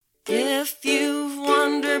If you've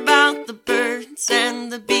wondered about the birds and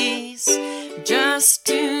the bees, just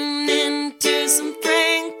tune in to some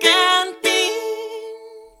Frank and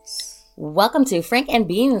Beans. Welcome to Frank and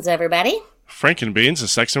Beans, everybody. Frank and Beans, a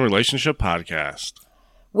sex and relationship podcast.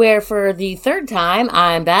 Where for the third time,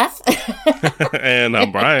 I'm Beth. And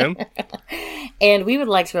I'm Brian. And we would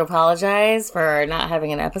like to apologize for not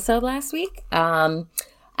having an episode last week. I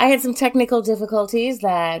had some technical difficulties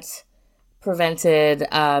that prevented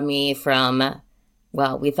me from,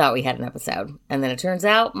 well, we thought we had an episode. And then it turns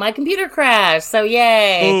out my computer crashed. So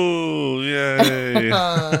yay. Oh, yay.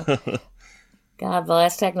 God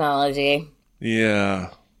bless technology. Yeah.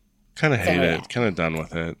 Kind of hate it. Kind of done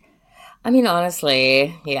with it. I mean,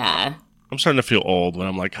 honestly, yeah. I'm starting to feel old when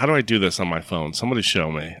I'm like, how do I do this on my phone? Somebody show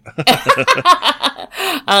me.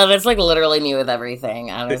 That's like literally me with everything,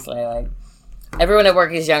 honestly. Like, everyone at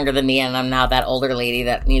work is younger than me, and I'm now that older lady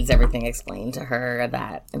that needs everything explained to her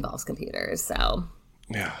that involves computers, so.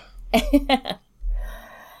 Yeah.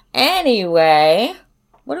 Anyway,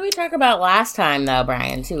 what did we talk about last time, though,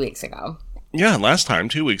 Brian, 2 weeks ago? Yeah, last time,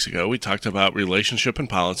 2 weeks ago, we talked about relationship and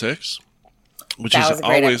politics. Which that is was a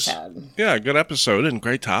great always, episode. Yeah, a good episode and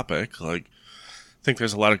great topic. Like, I think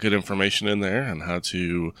there's a lot of good information in there on how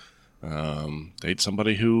to date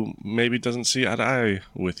somebody who maybe doesn't see eye to eye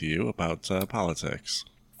with you about politics.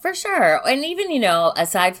 For sure. And even,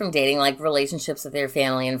 aside from dating, like relationships with your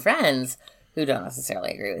family and friends who don't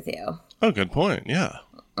necessarily agree with you. Oh, good point. Yeah.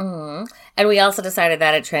 Mm-hmm. And we also decided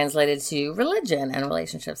that it translated to religion and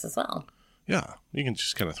relationships as well. Yeah. You can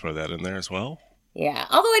just kind of throw that in there as well. Yeah,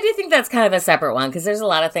 although I do think that's kind of a separate one because there's a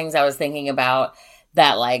lot of things I was thinking about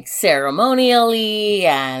that like ceremonially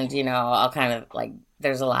and, all kind of like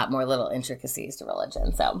there's a lot more little intricacies to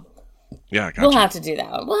religion. So yeah, gotcha. We'll have to do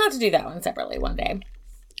that one. We'll have to do that one separately one day.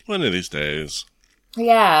 One of these days.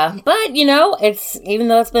 Yeah, but, it's even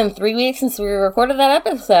though it's been 3 weeks since we recorded that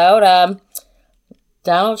episode,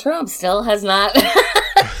 Donald Trump still has not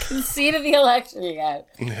conceded the election yet.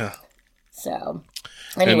 Yeah. So...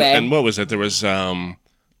 Anyway. And what was it? There was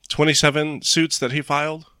 27 suits that he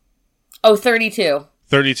filed? Oh, 32.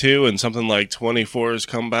 32, and something like 24 has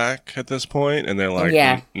come back at this point, and they're like,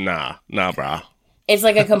 yeah. nah, brah. It's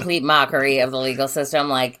like a complete mockery of the legal system.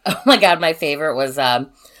 Like, oh my God, my favorite was,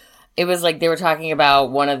 it was like they were talking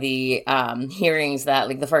about one of the hearings that,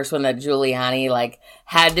 like the first one that Giuliani, like,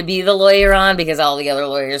 had to be the lawyer on because all the other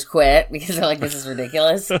lawyers quit because they're like, this is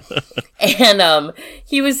ridiculous. And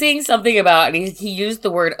he was saying something about, and he used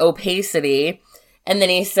the word opacity, and then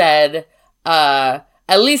he said, at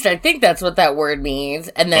least I think that's what that word means.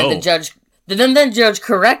 And then the judge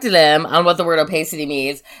corrected him on what the word opacity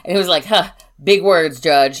means, and he was like, big words,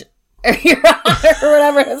 Judge. Or Your Honor, or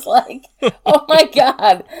whatever. It's like, oh my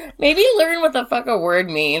God. Maybe learn what the fuck a word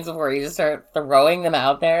means before you just start throwing them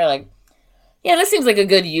out there. Like, yeah, this seems like a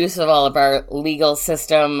good use of all of our legal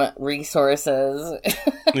system resources.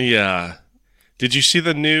 Yeah. Did you see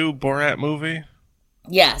the new Borat movie?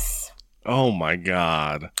 Yes. Oh my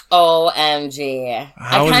God. OMG.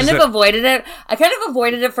 I kind of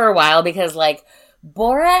avoided it for a while because, like,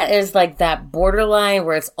 Borat is like that borderline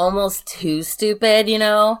where it's almost too stupid,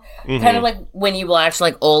 Mm-hmm. Kind of like when you watch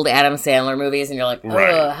like old Adam Sandler movies and you're like,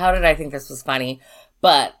 oh, how did I think this was funny?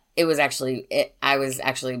 But it was actually, I was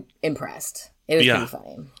actually impressed. It was pretty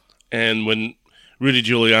funny. And when Rudy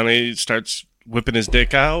Giuliani starts whipping his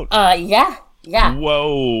dick out? Yeah.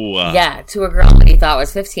 Whoa. Yeah, to a girl that he thought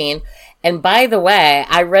was 15. And by the way,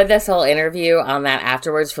 I read this whole interview on that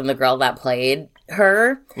afterwards from the girl that played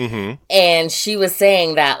her, and she was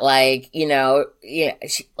saying that, like,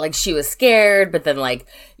 she was scared, but then, like,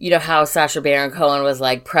 how Sacha Baron Cohen was,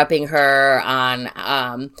 like, prepping her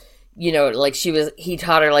on, like, he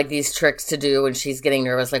taught her, like, these tricks to do when she's getting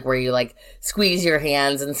nervous, like, where you, like, squeeze your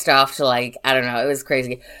hands and stuff to, like, I don't know, it was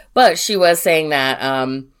crazy. But she was saying that,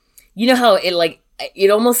 how it, like,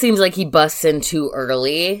 it almost seems like he busts in too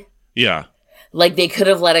early. Yeah. Like, they could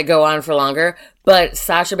have let it go on for longer, but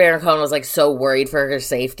Sacha Baron Cohen was, like, so worried for her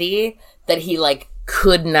safety that he, like,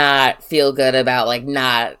 could not feel good about, like,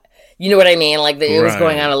 not, you know what I mean? Like, it was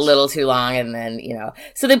going on a little too long, and then,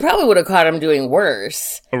 So they probably would have caught him doing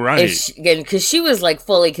worse. Right. Because she was, like,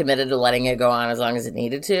 fully committed to letting it go on as long as it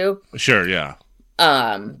needed to. Sure, yeah.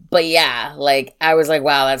 But yeah, like, I was like,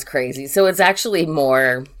 wow, that's crazy. So it's actually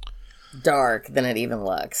more dark than it even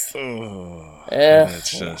looks.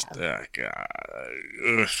 It's just, God.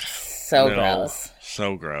 Ugh. So gross.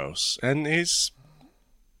 So gross. And he's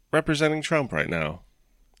representing Trump right now.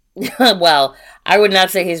 Well, I would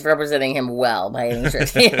not say he's representing him well by any stretch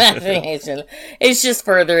of the imagination. It's just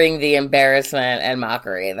furthering the embarrassment and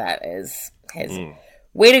mockery that is his.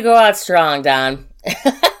 Way to go out strong, Don.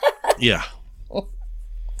 Yeah.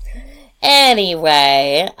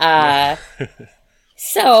 Anyway,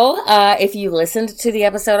 so if you listened to the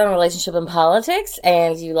episode on relationship and politics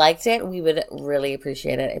and you liked it, we would really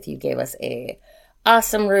appreciate it if you gave us a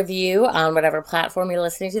awesome review on whatever platform you're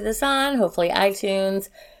listening to this on. Hopefully iTunes.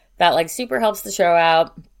 That like super helps the show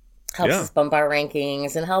out, helps us bump our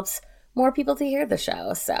rankings, and helps more people to hear the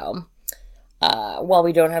show. So while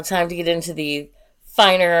we don't have time to get into the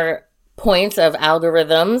finer points of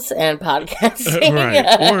algorithms and podcasting. Right.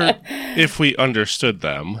 Or if we understood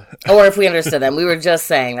them. We were just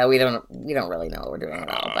saying that we don't really know what we're doing at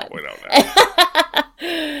all. But we don't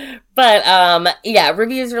know. But yeah,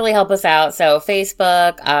 reviews really help us out. So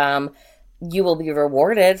Facebook, you will be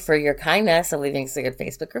rewarded for your kindness of leaving us a good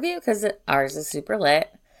Facebook review because ours is super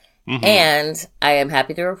lit. Mm-hmm. And I am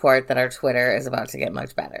happy to report that our Twitter is about to get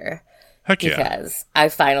much better. Heck yeah. Because I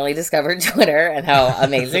finally discovered Twitter and how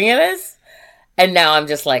amazing it is. And now I'm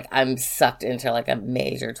just like, I'm sucked into like a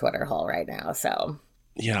major Twitter hole right now. So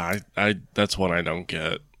yeah, I that's one I don't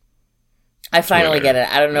get. I finally get it.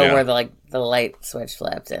 I don't know where the light switch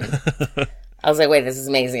flipped. And I was like, wait, this is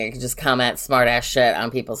amazing. I could just comment smart ass shit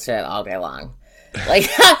on people's shit all day long. Like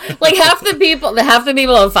half the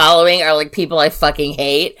people I'm following are like people I fucking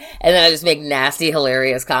hate. And then I just make nasty,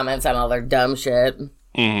 hilarious comments on all their dumb shit.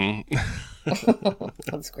 Mm-hmm.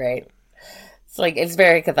 That's great. It's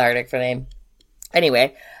very cathartic for me.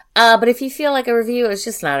 Anyway, but if you feel like a review is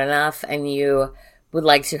just not enough and you would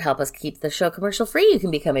like to help us keep the show commercial free, you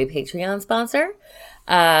can become a Patreon sponsor.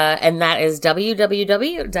 And that is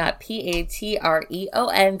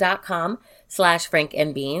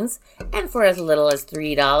www.patreon.com/frankandbeans. And for as little as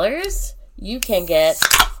 $3, you can get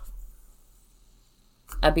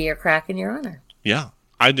a beer crack in your honor. Yeah.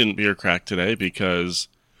 I didn't beer crack today because,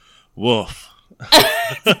 woof.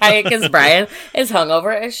 Because Brian is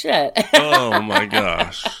hungover as shit. Oh my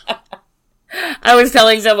gosh. I was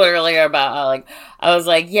telling someone earlier about how, I was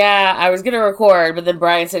like, yeah, I was going to record, but then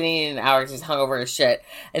Brian said he needed an hour because he's hungover as shit.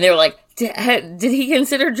 And they were like, did he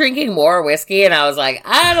consider drinking more whiskey? And I was like,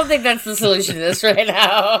 I don't think that's the solution to this right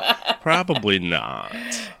now. Probably not.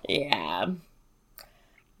 Yeah.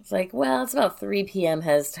 It's like, well, it's about 3 p.m.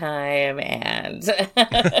 his time, and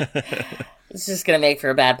it's just going to make for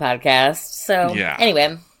a bad podcast. So, yeah.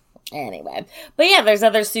 Anyway. But yeah, there's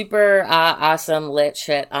other super awesome lit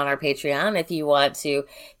shit on our Patreon if you want to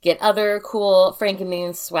get other cool Frank and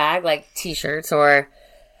Beans swag, like t-shirts or,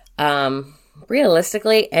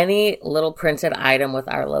 realistically, any little printed item with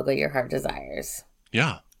our logo your heart desires.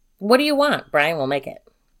 Yeah. What do you want? Brian will make it.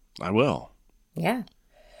 I will. Yeah.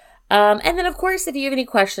 And then, of course, if you have any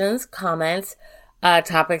questions, comments,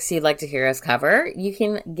 topics you'd like to hear us cover, you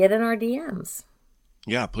can get in our DMs.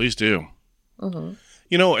 Yeah, please do. Mm-hmm.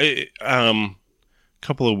 You know, a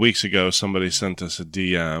couple of weeks ago, somebody sent us a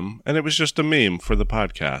DM, and it was just a meme for the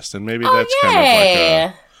podcast, and maybe that's kind of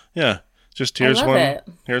like just here's one. It.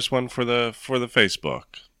 Here's one for the Facebook.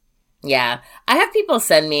 Yeah, I have people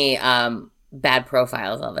send me bad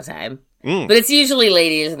profiles all the time. But it's usually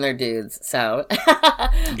ladies and their dudes, so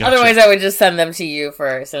Gotcha. Otherwise I would just send them to you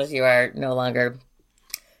since you are no longer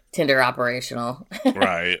Tinder operational.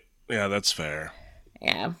 Right. Yeah, that's fair.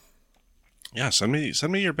 Yeah. Yeah, send me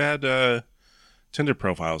your bad Tinder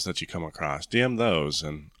profiles that you come across. DM those,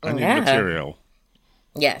 and I need material.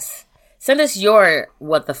 Yes. Send us your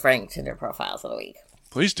What the Frank Tinder profiles of the week.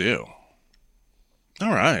 Please do.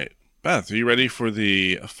 All right. Beth, are you ready for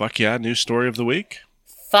the Fuck Yeah news story of the week?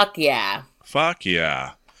 Fuck yeah. Fuck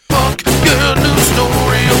yeah. Fuck yeah news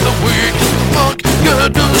story of the week. Fuck yeah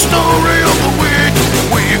news story of the week.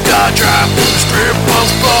 We got drive-through strip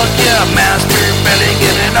clubs. Fuck yeah, master betting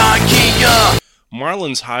in an IKEA.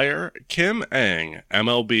 Marlins hire Kim Ng,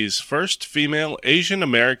 MLB's first female Asian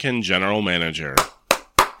American general manager.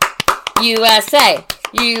 USA.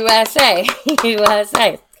 USA.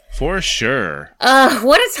 USA. For sure.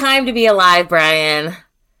 What a time to be alive, Brian.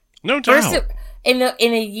 No doubt. In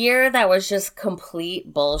a year that was just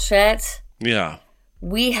complete bullshit, yeah,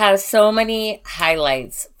 we have so many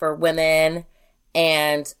highlights for women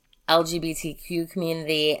and LGBTQ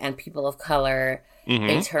community and people of color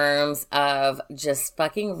in terms of just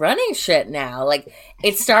fucking running shit now. Like,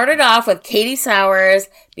 it started off with Katie Sowers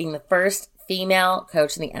being the first female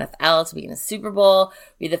coach in the NFL to be in a Super Bowl,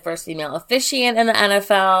 be the first female officiant in the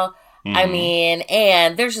NFL. I mean,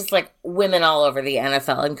 and there's just women all over the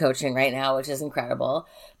NFL and coaching right now, which is incredible.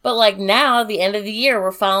 But now, the end of the year,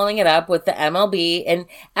 we're following it up with the MLB. And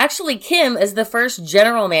actually, Kim is the first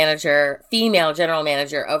female general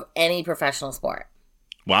manager of any professional sport.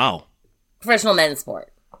 Wow. Professional men's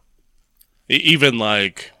sport. Even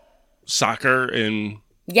soccer and...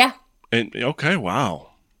 Yeah. And okay,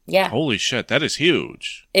 wow. Yeah. Holy shit, that is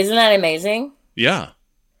huge. Isn't that amazing? Yeah.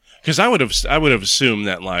 Because I would have assumed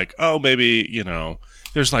that, like, oh, maybe,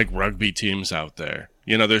 there's like rugby teams out there.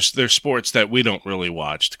 There's sports that we don't really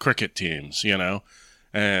watch, cricket teams,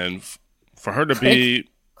 and for her to be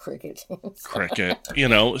Cricket. cricket,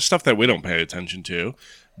 stuff that we don't pay attention to,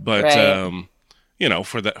 but Right.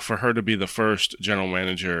 for her to be the first general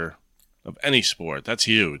manager of any sport, that's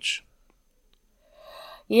huge.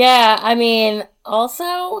 Yeah, I mean,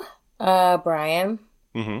 also, Brian,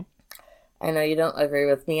 Mm-hmm. I know you don't agree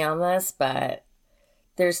with me on this, but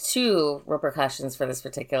there's two repercussions for this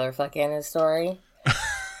particular fucking story.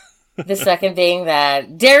 The second being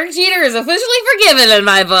that Derek Jeter is officially forgiven in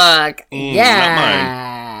my book.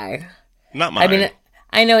 Yeah. Not mine. I mean,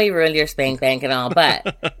 I know he ruined your spank bank and all,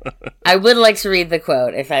 but I would like to read the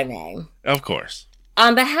quote, if I may. Of course.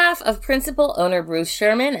 On behalf of principal owner Bruce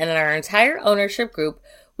Sherman and our entire ownership group,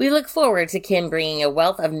 we look forward to Kim bringing a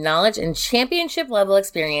wealth of knowledge and championship-level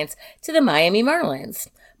experience to the Miami Marlins,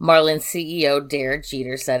 Marlins CEO Derek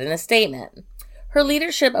Jeter said in a statement. Her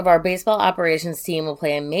leadership of our baseball operations team will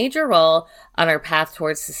play a major role on our path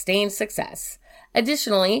towards sustained success.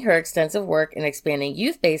 Additionally, her extensive work in expanding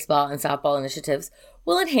youth baseball and softball initiatives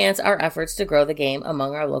will enhance our efforts to grow the game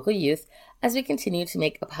among our local youth as we continue to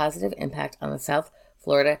make a positive impact on the South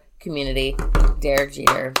Florida community. Derek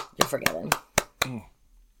Jeter, you're forgiven.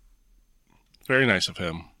 Very nice of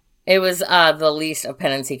him. It was the least of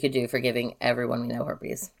penance he could do for giving everyone we know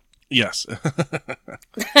herpes. Yes.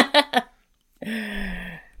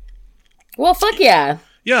 Well, fuck yeah.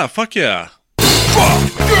 Yeah, fuck yeah.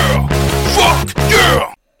 Fuck yeah! Fuck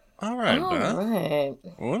yeah! All right, All Beth. right.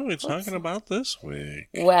 What are we talking about this week?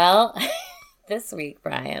 Well, this week,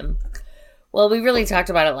 Brian. Well, we really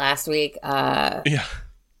talked about it last week, Yeah.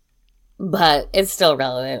 but it's still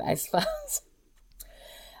relevant, I suppose.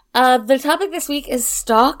 The topic this week is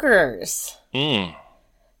stalkers. Mm.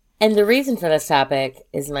 And the reason for this topic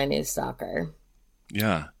is my new stalker.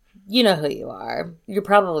 Yeah. You know who you are. You're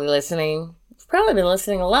probably listening. You've probably been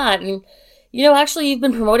listening a lot. And, actually, you've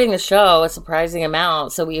been promoting the show a surprising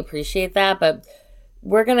amount, so we appreciate that. But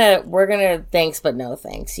we're gonna thanks but no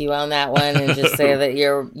thanks you on that one and just say that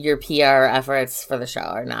your PR efforts for the show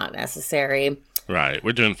are not necessary. Right.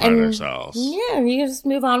 We're doing fine ourselves. Yeah, you just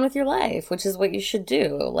move on with your life, which is what you should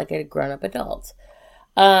do, like a grown-up adult.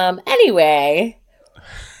 Anyway,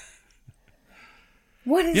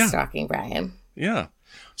 what is stalking, Brian? Yeah.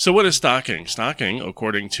 So what is stalking? Stalking,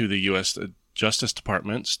 according to the U.S. Justice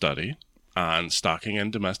Department study on stalking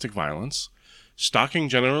and domestic violence, stalking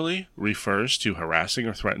generally refers to harassing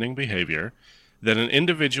or threatening behavior that an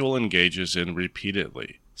individual engages in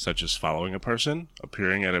repeatedly, such as following a person,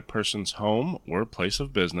 appearing at a person's home or place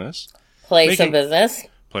of business. Place of business.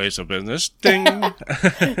 Place of business. Ding.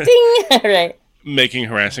 Ding. Right. Making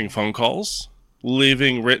harassing phone calls.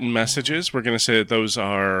 Leaving written messages. We're going to say that those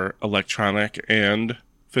are electronic and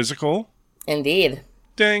physical. Indeed.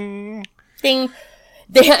 Ding. Ding.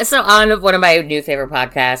 So on one of my new favorite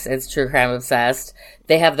podcasts, it's True Crime Obsessed,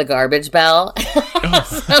 they have the garbage bell.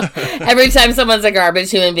 So every time someone's a garbage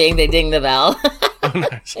human being, they ding the bell.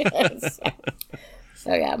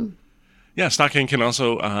 So yeah. Yeah, stalking can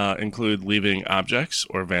also include leaving objects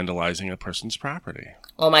or vandalizing a person's property.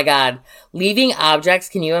 Oh my God. Leaving objects,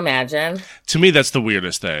 can you imagine? To me, that's the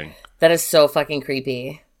weirdest thing. That is so fucking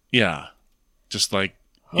creepy. Yeah. Just like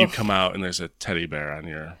you come out and there's a teddy bear on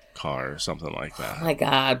your car or something like that. Oh my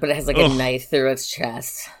God. But it has like a knife through its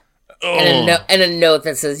chest. Oh. And a note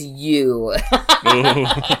that says you. No.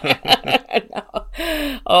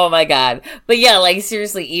 Oh my God. But yeah, like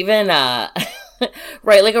seriously, even right,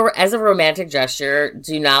 like as a romantic gesture,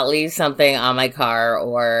 do not leave something on my car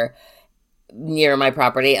or near my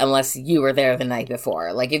property unless you were there the night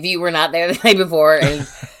before. Like if you were not there the night before and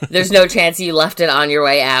there's no chance you left it on your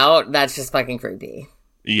way out, that's just fucking creepy.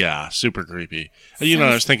 Yeah, super creepy.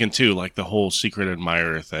 I was thinking too, like the whole secret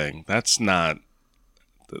admirer thing. That's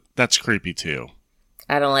creepy too.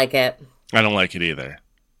 I don't like it. I don't like it either.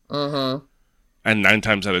 Mm-hmm. And 9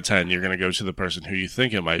 times out of 10, you're going to go to the person who you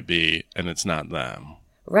think it might be, and it's not them.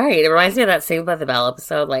 Right. It reminds me of that Saved by the Bell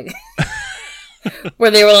episode, like, where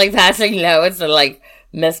they were, like, passing notes, and, like,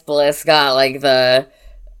 Miss Bliss got, like, the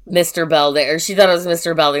Mr. Belding, or she thought it was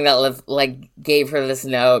Mr. Belding that, like, gave her this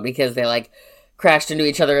note because they, like, crashed into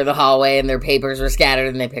each other in the hallway, and their papers were scattered,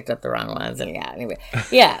 and they picked up the wrong ones, and yeah, anyway.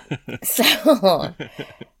 Yeah. So,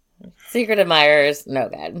 secret admirers, no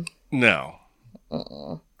good. No.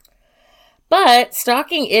 Mm-mm. But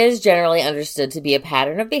stalking is generally understood to be a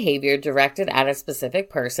pattern of behavior directed at a specific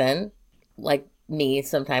person, like me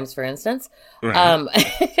sometimes, for instance, Right.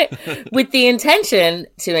 with the intention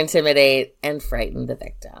to intimidate and frighten the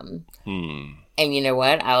victim. And you know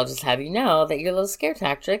what? I'll just have you know that your little scare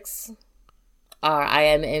tactics are, I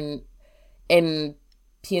am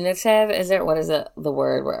impunitive. What is it? The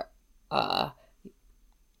word where, I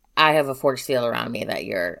have a force field around me that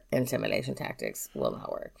your intimidation tactics will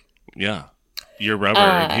not work. Yeah. You're rubber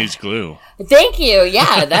and he's glue. Thank you.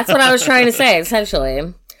 Yeah, that's what I was trying to say,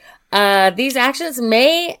 essentially. These actions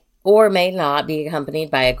may or may not be accompanied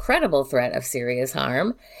by a credible threat of serious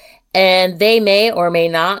harm, and they may or may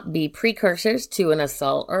not be precursors to an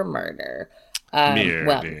assault or murder.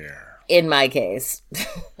 Dear. In my case,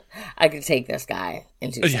 I could take this guy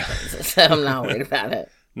in 2 seconds, so I'm not worried about it.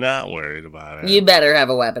 Not worried about it. You better have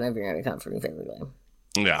a weapon if you're going to come for me physically.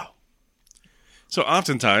 Yeah. So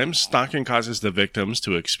oftentimes, stalking causes the victims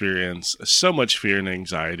to experience so much fear and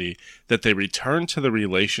anxiety that they return to the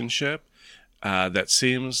relationship that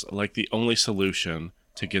seems like the only solution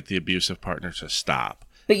to get the abusive partner to stop.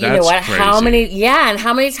 But you That's know what? crazy.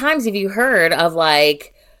 How many times have you heard of,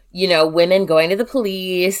 like, you know, women going to the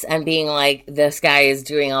police and being like, this guy is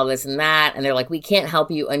doing all this and that, and they're like, we can't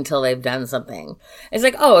help you until they've done something. It's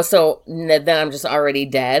like, oh, so then I'm just already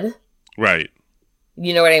dead? Right.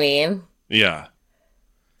 You know what I mean? Yeah.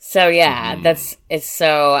 So yeah,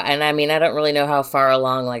 and I mean, I don't really know how far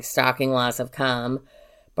along like stalking laws have come,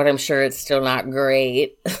 but I'm sure it's still not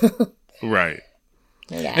great. Right.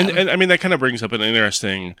 Yeah. And I mean, that kind of brings up an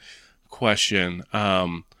interesting question.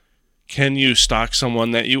 Can you stalk someone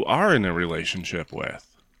that you are in a relationship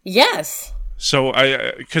with? Yes. So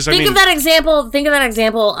Think of that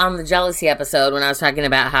example on the jealousy episode when I was talking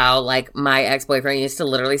about how like my ex-boyfriend used to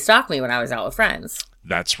literally stalk me when I was out with friends.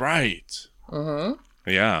 That's right. Mm-hmm.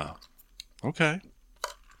 Yeah. Okay.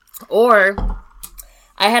 Or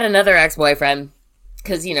I had another ex-boyfriend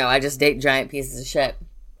because, you know, I just date giant pieces of shit.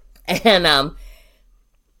 And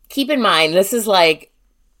keep in mind, this is like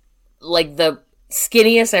the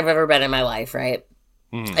skinniest I've ever been in my life, right?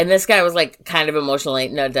 And this guy was like kind of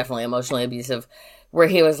definitely emotionally abusive, where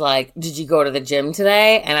he was like, did you go to the gym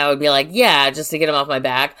today? And I would be like, yeah, just to get him off my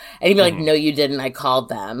back. And he'd be like, no, you didn't. I called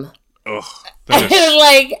them. Ugh. And it was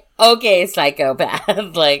like, okay,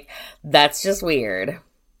 psychopath. Like, that's just weird.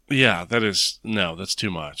 Yeah, that's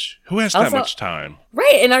too much. Who has that much time?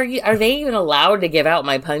 Right. And are they even allowed to give out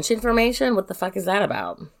my punch information? What the fuck is that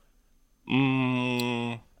about?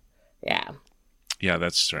 Yeah. Yeah,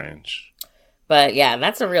 that's strange. But yeah,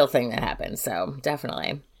 that's a real thing that happened. So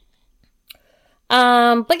definitely.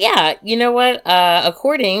 But yeah, you know what?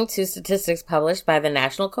 According to statistics published by the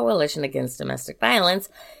National Coalition Against Domestic Violence,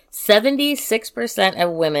 76%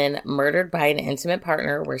 of women murdered by an intimate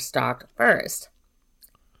partner were stalked first.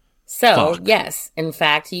 So, yes, in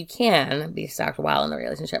fact, you can be stalked while in the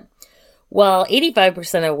relationship. Well,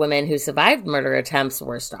 85% of women who survived murder attempts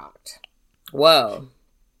were stalked. Whoa.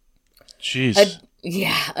 Jeez.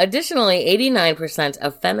 Additionally, 89%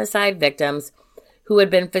 of femicide victims who had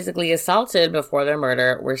been physically assaulted before their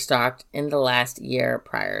murder were stalked in the last year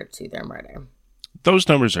prior to their murder. Those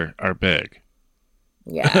numbers are big.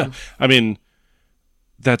 Yeah. I mean,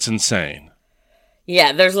 that's insane.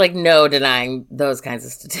 Yeah, there's like no denying those kinds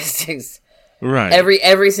of statistics. Right.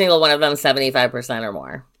 Every single one of them, 75% or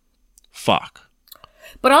more. Fuck.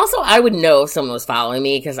 But also, I would know if someone was following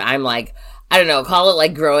me because I'm like, I don't know, call it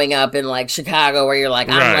like growing up in like Chicago where you're like,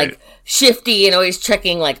 I'm like shifty and always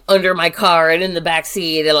checking like under my car and in the back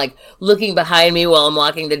seat and like looking behind me while I'm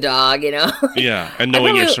walking the dog, you know? Yeah, and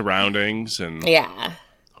knowing your surroundings and... Yeah.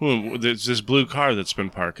 There's this blue car that's been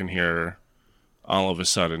parking here all of a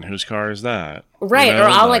sudden. Whose car is that? Right, You know, or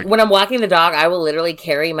I'll like when I'm walking the dog, I will literally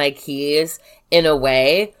carry my keys in a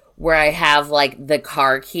way where I have like the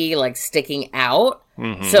car key like sticking out.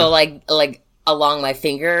 Mm-hmm. So like along my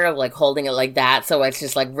finger, like holding it like that, so it's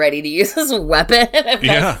just like ready to use as a weapon if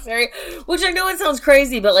necessary. Which I know it sounds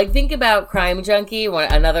crazy, but like think about Crime Junkie,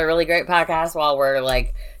 another really great podcast while we're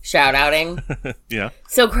like shout outing. Yeah.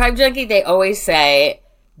 So Crime Junkie, they always say,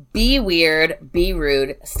 be weird, be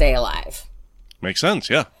rude, stay alive. Makes sense,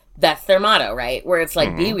 yeah. That's their motto, right? Where it's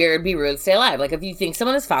like, be weird, be rude, stay alive. Like if you think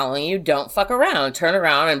someone is following you, don't fuck around. Turn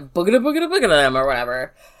around and boogada them or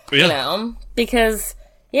whatever. Yeah. You know? Because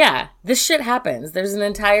yeah, this shit happens. There's an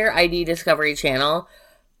entire ID Discovery Channel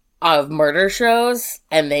of murder shows,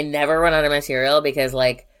 and they never run out of material because,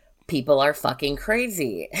 like, people are fucking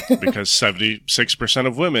crazy. Because 76%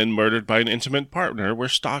 of women murdered by an intimate partner were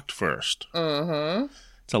stalked first. Mm-hmm.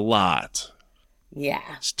 It's a lot. Yeah.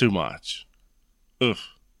 It's too much. Ugh.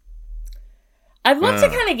 I'd love to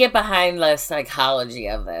kind of get behind the psychology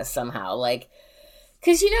of this somehow. Like,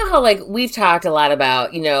 Because you know how, like, we've talked a lot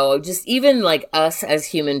about, just even, like, us as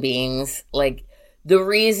human beings, like, the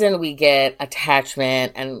reason we get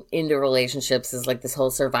attachment and into relationships is, like, this whole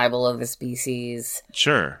survival of the species,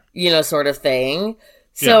 Sure. Sort of thing.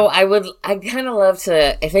 So Yeah. I'd kind of love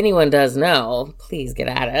to, if anyone does know, please get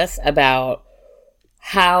at us about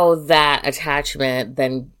how that attachment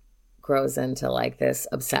then grows into, like, this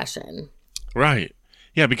obsession. Right.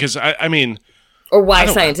 Yeah, because I mean, Or why I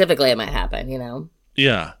don't- scientifically it might happen,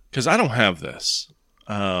 yeah, because I don't have this.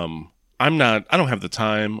 I don't have the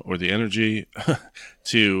time or the energy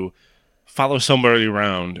to follow somebody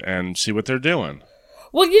around and see what they're doing.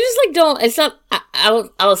 Well, you just, like, don't, it's not,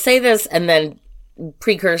 I'll say this and then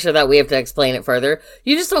precursor that we have to explain it further.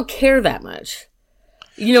 You just don't care that much.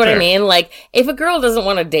 You know what I Fair. mean? Like, if a girl doesn't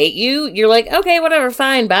want to date you, you're like, okay, whatever,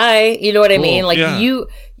 fine, bye. You know what I Cool, mean? Like, yeah.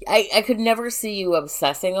 I could never see you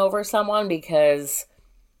obsessing over someone because,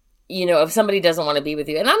 if somebody doesn't want to be with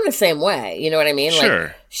you, and I'm the same way, you know what I mean? Sure.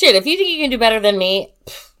 Like, shit, if you think you can do better than me,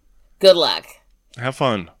 good luck. Have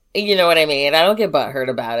fun. You know what I mean? I don't get butthurt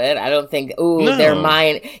about it. I don't think, ooh, No. they're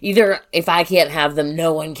mine. Either if I can't have them,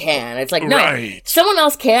 no one can. It's like, no, Right. someone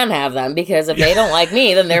else can have them because if they don't like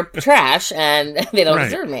me, then they're trash and they don't Right.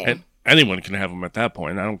 deserve me. And anyone can have them at that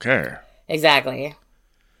point. I don't care. Exactly.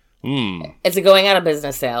 Mm. It's a going out of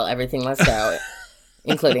business sale. Everything must go,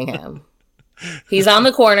 including him. He's on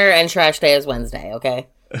the corner and trash day is Wednesday, okay?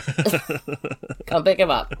 Come pick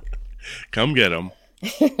him up. Come get them.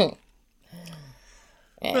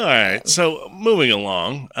 All right. So moving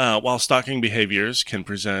along, while stalking behaviors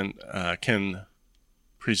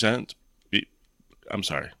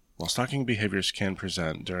while stalking behaviors can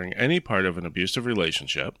present during any part of an abusive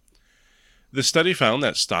relationship, the study found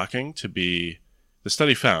stalking to be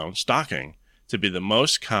the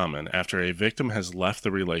most common after a victim has left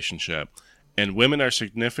the relationship, and women are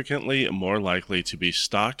significantly more likely to be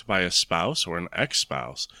stalked by a spouse or an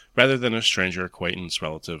ex-spouse rather than a stranger, acquaintance,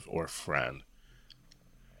 relative, or friend.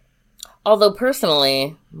 Although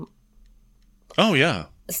personally, Oh, yeah.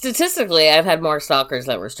 statistically, I've had more stalkers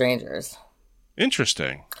that were strangers.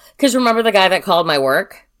 Interesting. Because remember the guy that called my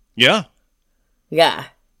work? Yeah. Yeah.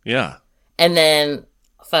 Yeah. And then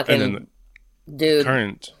fucking And then dude,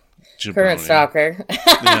 current current jabroni. stalker.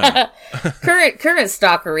 Yeah. current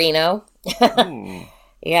stalkerino. Ooh.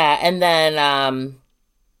 Yeah, and then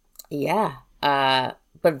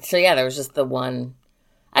but so yeah, there was just the one.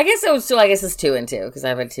 I guess it's 2 and 2 because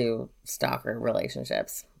I've had 2 stalker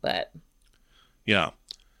relationships, but Yeah.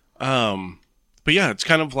 But yeah, it's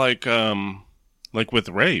kind of like with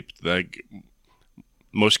rape, like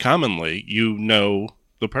most commonly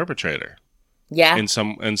the perpetrator yeah. in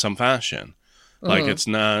some fashion. Like it's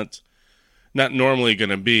not normally going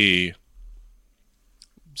to be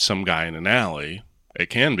some guy in an alley. It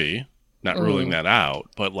can be, not ruling that out,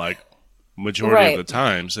 but like majority of the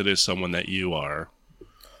times it is someone that you are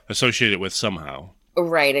associated with somehow.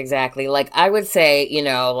 Right, exactly. Like, I would say,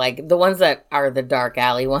 like, the ones that are the dark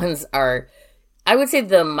alley ones are, I would say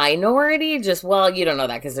the minority, you don't know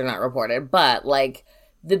that because they're not reported, but, like,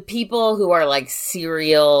 the people who are, like,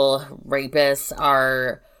 serial rapists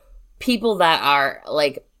are people that are,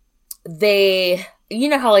 like,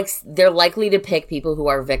 how, like, they're likely to pick people who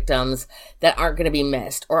are victims that aren't going to be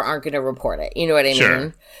missed or aren't going to report it. You know what I Sure.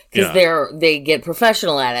 mean? Because they get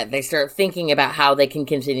professional at it. They start thinking about how they can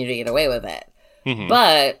continue to get away with it. Mhm.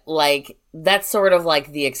 But, like, that's sort of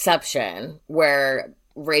like the exception where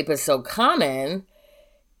rape is so common,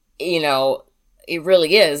 it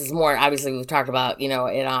really is. It's more, obviously, we've talked about, it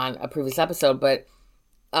on a previous episode, but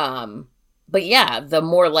yeah, the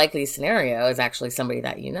more likely scenario is actually somebody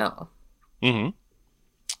that you know. Mm-hmm.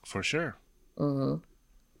 For sure. So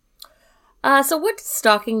what does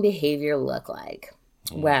stalking behavior look like?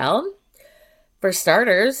 Well, for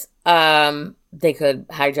starters, they could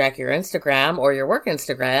hijack your Instagram or your work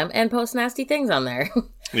Instagram and post nasty things on there.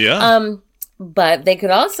 Yeah. But they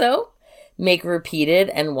could also make repeated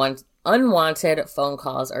and unwanted phone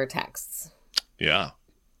calls or texts. Yeah.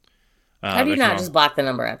 How do you they not can just block the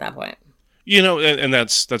number at that point? and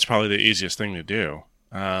that's probably the easiest thing to do.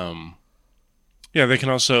 Yeah, they can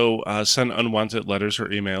also send unwanted letters or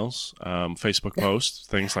emails, Facebook posts,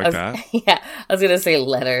 things like that. Yeah, I was going to say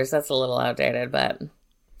letters. That's a little outdated, but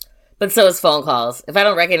so is phone calls. If I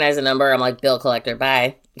don't recognize a number, I'm like, bill collector,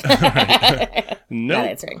 bye. Not No,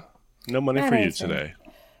 answering. no money Not for you answering. today.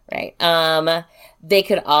 Right. They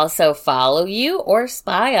could also follow you or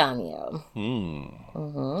spy on you.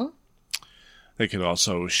 Hmm. They could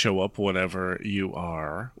also show up whenever you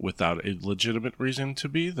are without a legitimate reason to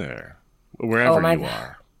be there, wherever my you God.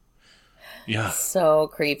 are. Yeah. So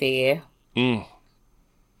creepy. Mm.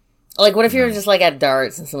 Like, what if you were just, like, at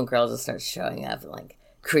darts and some girl just starts showing up and, like,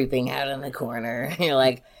 creeping out in the corner? And you're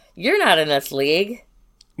like, you're not in this league.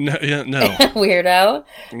 No, yeah, no. Weirdo.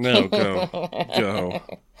 No, go.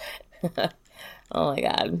 Oh, my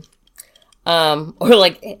God. Or,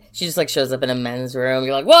 like, she just, like, shows up in a men's room.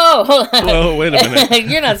 You're like, whoa, hold on. Whoa, wait a minute.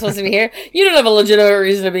 You're not supposed to be here. You don't have a legitimate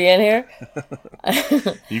reason to be in here.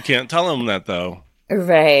 You can't tell them that, though.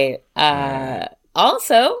 Right.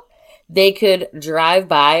 Also, they could drive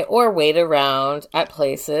by or wait around at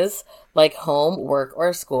places like home, work,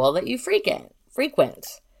 or school that you frequent.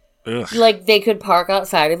 Ugh. Like, they could park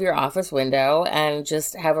outside of your office window and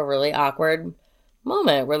just have a really awkward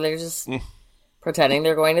moment where they're just pretending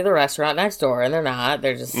they're going to the restaurant next door, and they're not.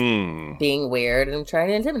 They're just being weird and trying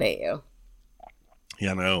to intimidate you.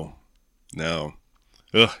 Yeah, no.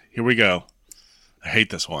 Ugh, here we go. I hate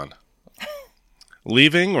this one.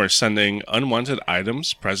 Leaving or sending unwanted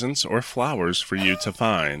items, presents, or flowers for you to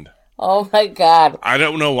find. Oh my God. I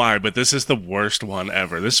don't know why, but this is the worst one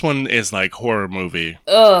ever. This one is like horror movie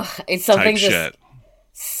Ugh, it's something type just shit.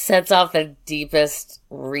 sets off the deepest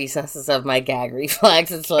recesses of my gag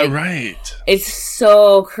reflex. It's like, Right. it's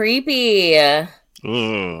so creepy. Ugh.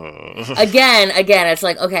 Again, it's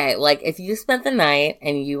like, okay, like if you spent the night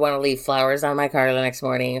and you want to leave flowers on my car the next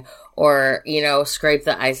morning, or, you know, scrape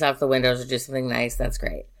the ice off the windows or do something nice, that's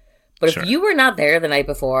great. But Sure. if you were not there the night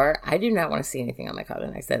before, I do not want to see anything on my car the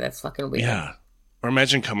next day. That's fucking weird. Yeah. Or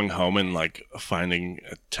imagine coming home and like finding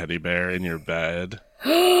a teddy bear in your bed.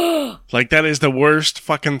 Like, that is the worst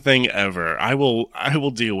fucking thing ever. I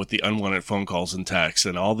will deal with the unwanted phone calls and texts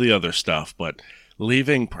and all the other stuff, but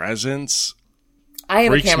leaving presents. I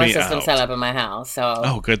have a Freaks camera me system out. set up in my house, so...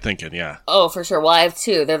 Oh, good thinking, yeah. Oh, for sure. Well, I have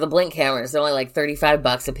two. They're the Blink cameras. They're only like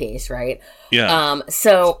 $35 a piece, right? Yeah.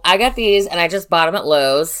 So I got these, and I just bought them at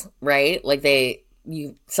Lowe's, right? Like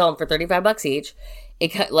you sell them for $35 each.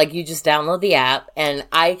 Like you just download the app, and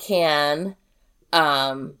I can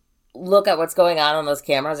look at what's going on those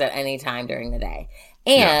cameras at any time during the day,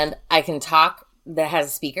 and I can talk. That has a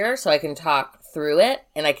speaker, so I can talk through it,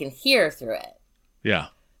 and I can hear through it. Yeah.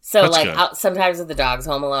 So, That's like, good. sometimes if the dog's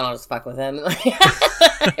home alone, I'll just fuck with him. Like,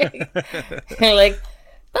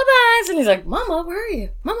 bye-bye. And he's like, Mama, where are you?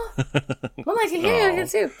 Mama, I can hear you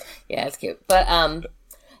too. Yeah, it's cute. But,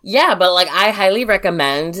 yeah, but, like, I highly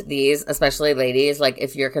recommend these, especially ladies. Like,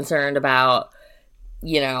 if you're concerned about,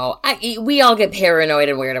 you know, we all get paranoid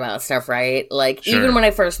and weird about stuff, right? Like, Sure. even when I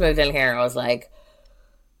first moved in here, I was like,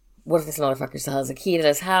 what if this motherfucker still has a key to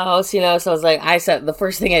this house, you know? So I was like, the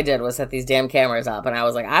first thing I did was set these damn cameras up, and I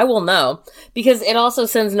was like, I will know, because it also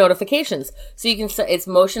sends notifications. So you can, it's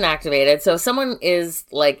motion activated. So if someone is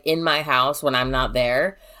like in my house when I'm not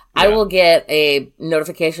there, I will get a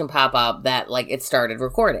notification pop up that like it started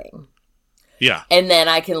recording. Yeah. And then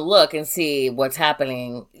I can look and see what's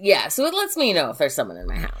happening. Yeah, so it lets me know if there's someone in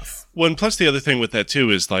my house. Well, and plus the other thing with that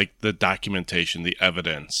too is like the documentation, the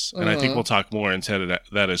evidence. And I think we'll talk more into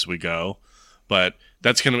that as we go. But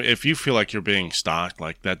that's going to, if you feel like you're being stalked,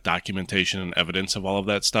 like that documentation and evidence of all of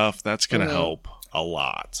that stuff, that's going to help a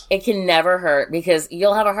lot. It can never hurt, because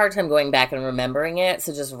you'll have a hard time going back and remembering it.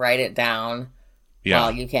 So just write it down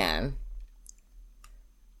while you can.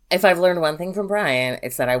 If I've learned one thing from Brian,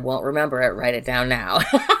 it's that I won't remember it. Write it down now.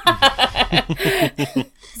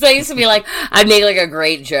 So I used to be like, I'd make like a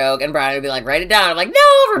great joke, and Brian would be like, write it down. I'm like, no,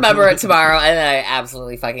 I'll remember it tomorrow. And then I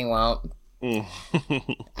absolutely fucking won't.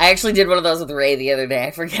 I actually did one of those with Ray the other day.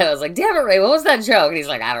 I forget. I was like, damn it, Ray, what was that joke? And he's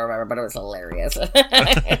like, I don't remember, but it was hilarious.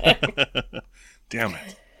 Damn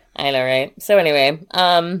it. I know, right? So anyway,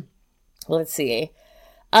 let's see.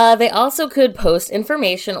 They also could post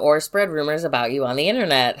information or spread rumors about you on the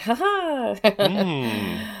internet. Haha.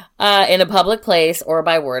 In a public place or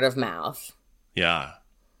by word of mouth. Yeah.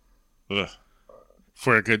 Ugh.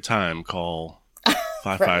 For a good time, call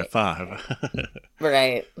 555.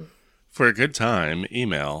 Right. For a good time,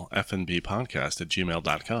 email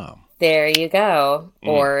fnbpodcast@gmail.com. There you go.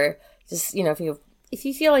 Or just, you know, if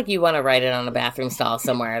you feel like you want to write it on a bathroom stall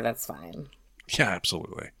somewhere, that's fine. Yeah,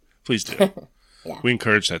 absolutely. Please do. Yeah. We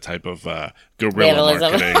encourage that type of guerrilla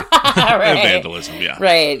Vandalism. marketing. Right. Vandalism, yeah.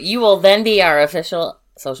 Right. You will then be our official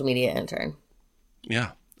social media intern.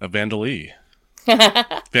 Yeah, a vandalee.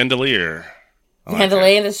 Vandalier. I like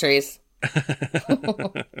Handley Industries.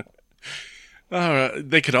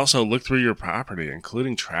 They could also look through your property,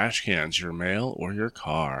 including trash cans, your mail, or your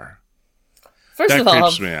car. First That of all,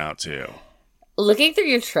 creeps me out, too. looking through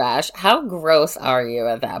your trash, how gross are you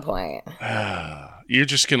at that point? you're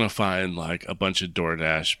just gonna find like a bunch of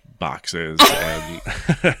DoorDash boxes and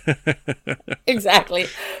Exactly.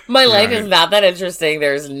 My life Right. is not that interesting.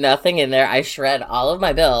 There's nothing in there. I shred all of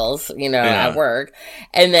my bills, Yeah. at work.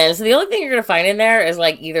 And then, so the only thing you're going to find in there is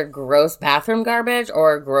like either gross bathroom garbage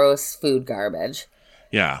or gross food garbage.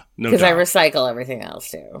 yeah, no Because I doubt. recycle everything else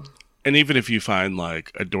too. And even if you find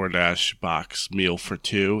like a DoorDash box meal for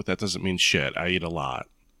two, that doesn't mean shit. I eat a lot.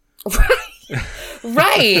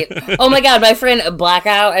 Right. Oh my God. My friend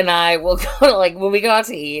Blackout and I will go, like, when we go out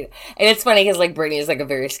to eat, and it's funny because, like, Brittany is like a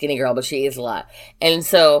very skinny girl, but she eats a lot. And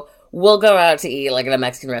so we'll go out to eat, like, at a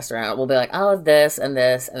Mexican restaurant. We'll be like, I'll have this and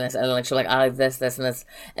this and this. And then, like, she'll like, I'll have this, this, and this.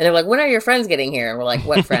 And they're like, when are your friends getting here? And we're like,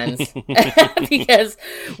 what friends? Because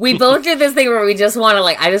we both did this thing where we just want to,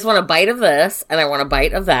 like, I just want a bite of this, and I want a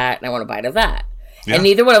bite of that, and I want a bite of that. Yeah. And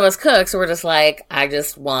neither one of us cooks, so we're just like, I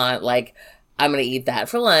just want, like, I'm going to eat that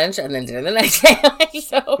for lunch and then dinner the next day.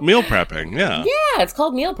 So, Meal prepping, yeah. yeah, it's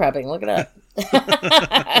called meal prepping. Look it up.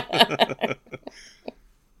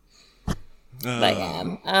 But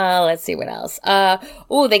yeah, let's see what else.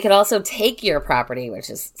 They could also take your property,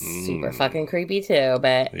 which is super fucking creepy too.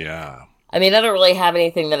 But Yeah. I mean, I don't really have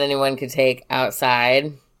anything that anyone could take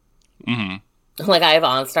outside. Mm-hmm. Like, I have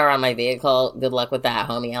OnStar on my vehicle. Good luck with that,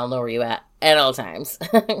 homie. I'll know where you at all times.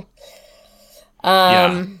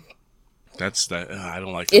 Yeah. That's that. I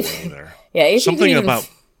don't like that one either. Yeah, if you Something can even- about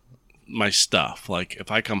my stuff. Like if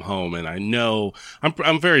I come home and I know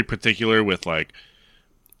I'm very particular with like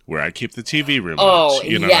where I keep the TV remotes. Oh,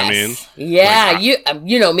 You know yes. what I mean? Yeah, Like,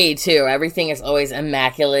 you know me too. Everything is always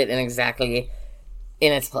immaculate and exactly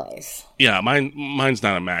in its place. Yeah, mine's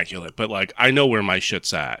not immaculate, but like I know where my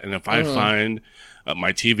shit's at, and if I find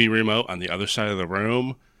my TV remote on the other side of the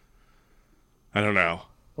room, I don't know.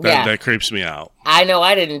 Yeah. That creeps me out. I know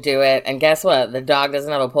I didn't do it, and guess what? The dog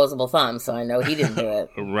doesn't have opposable thumbs, so I know he didn't do it.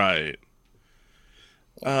 Right.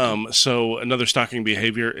 So another stalking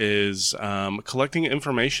behavior is collecting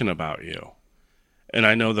information about you. And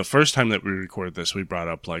I know the first time that we recorded this, we brought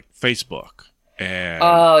up like Facebook. And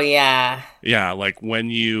Oh yeah. yeah, like when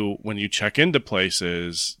you check into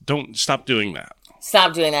places, don't stop doing that.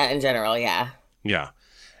 Stop doing that in general, yeah. Yeah.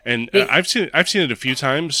 And I've seen it a few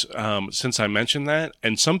times since I mentioned that,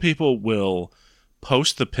 and some people will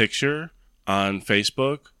post the picture on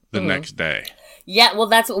Facebook the next day. Yeah, well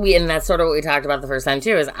that's sort of what we talked about the first time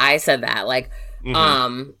too, is I said that. Like,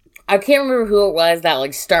 I can't remember who it was that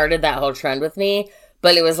like started that whole trend with me,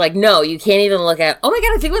 but it was like, no, you can't even look at, oh my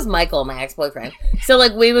God, I think it was Michael, my ex-boyfriend. So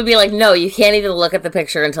like we would be like, no, you can't even look at the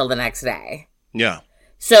picture until the next day. Yeah.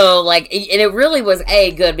 So, like, and it really was,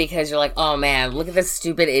 good because you're like, oh, man, look at this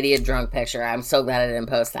stupid idiot drunk picture. I'm so glad I didn't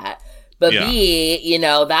post that. But Yeah. B,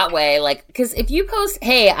 that way, like, because if you post,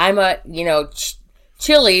 hey, I'm at,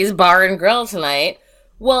 Chili's Bar and Grill tonight,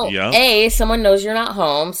 well, Yeah. A, someone knows you're not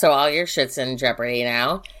home, so all your shit's in jeopardy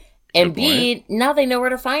now. And Good B, now they know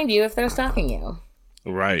where to find you if they're stalking you.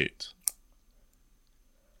 Right.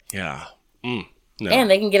 Yeah. No.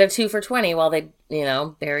 And they can get a 2 for $20 while they,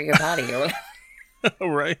 bury your body or whatever.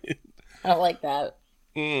 Right. I don't like that.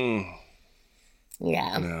 Mm,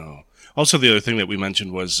 Yeah. no. Also, the other thing that we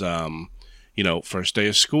mentioned was, first day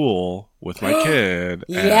of school with my kid.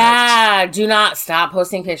 Yeah, do not stop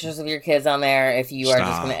posting pictures of your kids on there if you are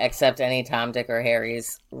just Stop. going to accept any Tom, Dick, or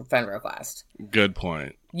Harry's friend request. Good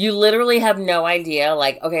point. You literally have no idea.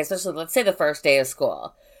 Like, okay, especially let's say the first day of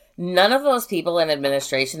school. None of those people in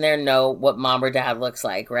administration there know what mom or dad looks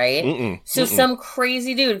like, right? So some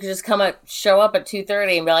crazy dude could just show up at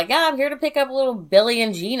 2:30 and be like, "Yeah, I'm here to pick up little Billy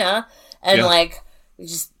and Gina," and Yeah.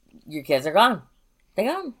 just your kids are gone.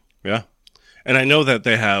 They're gone. Yeah. And I know that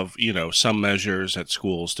they have, some measures at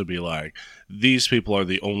schools to be like, these people are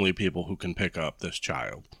the only people who can pick up this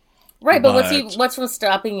child. Right, but But- what's from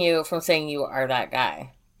stopping you from saying you are that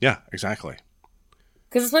guy? Yeah, exactly.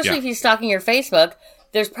 Because especially Yeah. if you're stalking your Facebook,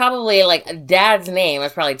 there's probably like a dad's name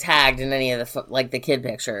is probably tagged in any of the kid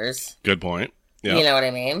pictures. Good point. Yeah. You know what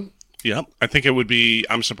I mean? Yep. I think it would be,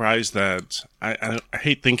 I'm surprised that, I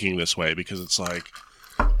hate thinking this way because it's like,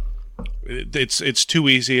 it's too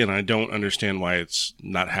easy and I don't understand why it's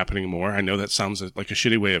not happening more. I know that sounds like a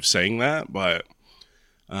shitty way of saying that, but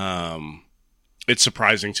it's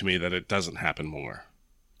surprising to me that it doesn't happen more.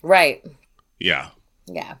 Right. Yeah.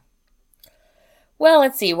 Yeah. Well,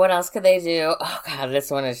 let's see. What else could they do? Oh, God,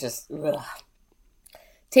 this one is just... Ugh.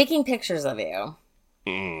 Taking pictures of you.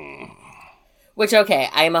 Which, okay,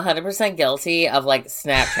 I am 100% guilty of, like,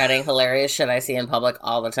 Snapchatting hilarious shit I see in public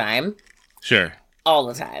all the time. Sure. All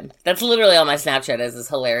the time. That's literally all my Snapchat is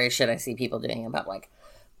hilarious shit I see people doing in public.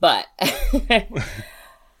 But...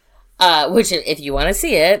 Which, if you want to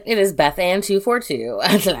see it, it is BethAnn242 on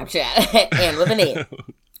Snapchat, and with an E.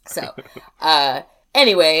 So,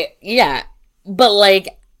 anyway, yeah. But,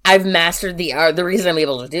 like, I've mastered the art. The reason I'm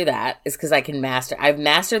able to do that is because I've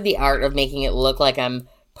mastered the art of making it look like I'm,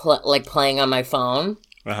 playing on my phone.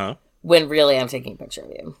 Uh-huh. When really I'm taking a picture of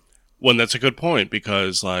you. Well, that's a good point,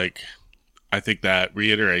 because, like, I think that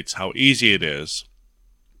reiterates how easy it is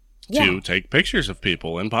to take pictures of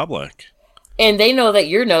people in public. And they know that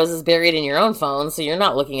your nose is buried in your own phone, so you're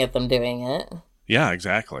not looking at them doing it. Yeah,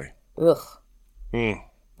 exactly. Ugh. Mm.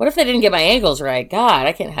 What if they didn't get my angles right? God,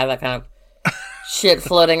 I can't have that kind of shit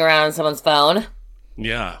floating around on someone's phone.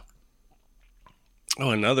 Yeah.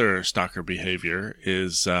 Oh, another stalker behavior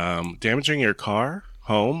is damaging your car,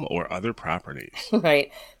 home, or other properties.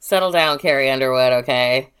 Right. Settle down, Carrie Underwood,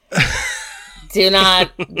 okay? Do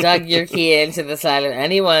not dug your key into the side of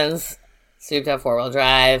anyone's souped-up four-wheel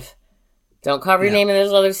drive. Don't cover your name in this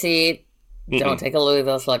leather seat. Don't take a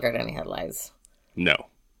Louisville Slugger at any headlights. No.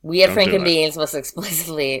 We at Don't do Franken it. Beans must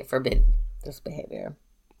explicitly forbid this behavior.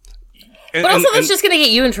 And, But also, and- that's just going to get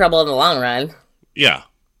you in trouble in the long run. Yeah.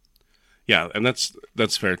 Yeah, and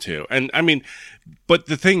that's fair too. And I mean, but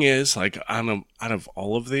the thing is, like, out of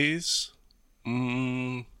all of these,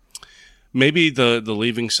 maybe the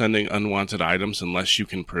leaving sending unwanted items, unless you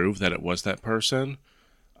can prove that it was that person.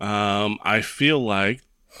 I feel like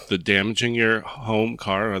the damaging your home,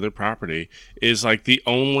 car, or other property is like the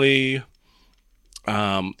only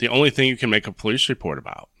thing you can make a police report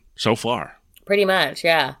about so far. Pretty much,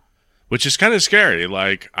 yeah. Which is kind of scary.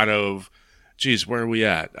 Like, out of, geez, where are we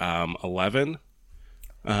at? 11?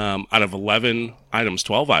 Out of 11 items,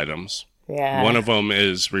 12 items, Yeah. one of them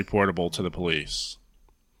is reportable to the police.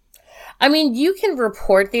 I mean, you can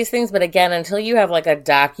report these things, but again, until you have like a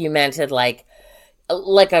documented, like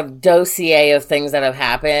a dossier of things that have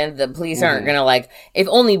happened, the police aren't going to, like, if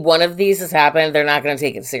only one of these has happened, they're not going to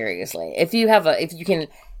take it seriously. If you can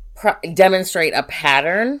demonstrate a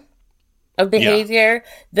pattern of behavior,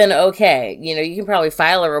 then okay, you can probably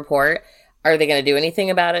file a report. Are they going to do anything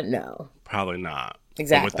about it? No. Probably not.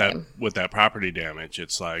 Exactly. But with that property damage,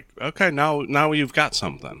 it's like, okay, now you've got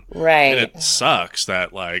something. Right. And it sucks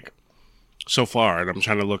that, like, so far, and I'm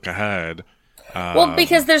trying to look ahead. Well,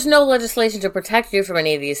 because there's no legislation to protect you from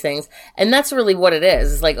any of these things. And that's really what it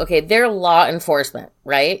is. It's like, okay, they're law enforcement,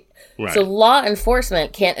 right? Right. So law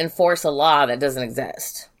enforcement can't enforce a law that doesn't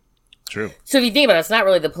exist. True. So if you think about it, it's not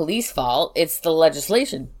really the police fault. It's the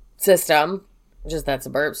legislation system. Just that's a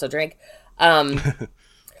burp, so drink.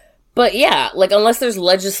 But yeah, like, unless there's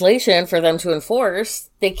legislation for them to enforce,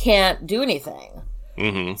 they can't do anything.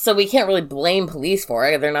 Mm-hmm. So we can't really blame police for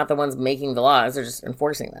it. They're not the ones making the laws. They're just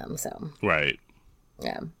enforcing them. So Right.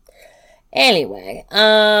 yeah. Anyway,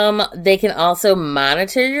 they can also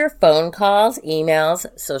monitor your phone calls, emails,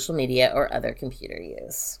 social media, or other computer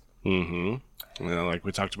use. Mm-hmm. Like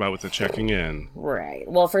we talked about with the checking in. Right.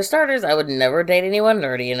 Well, for starters, I would never date anyone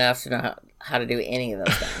nerdy enough to know how to do any of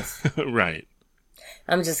those things. Right.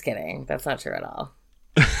 I'm just kidding. That's not true at all.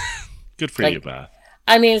 Good for Like- you, Beth.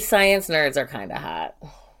 I mean, science nerds are kind of hot.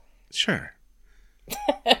 Sure.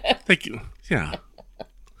 Thank you. Yeah.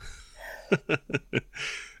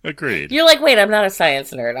 Agreed. You're like, wait, I'm not a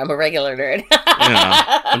science nerd. I'm a regular nerd.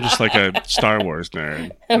 Yeah. I'm just like a Star Wars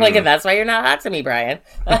nerd. I'm like, and that's why you're not hot to me, Brian.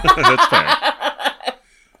 That's fair.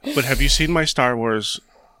 But have you seen my Star Wars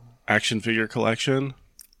action figure collection?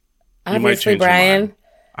 You might Obviously, change your Brian. mind.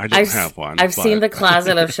 I don't have one. I've seen the but-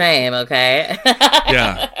 closet of shame, okay?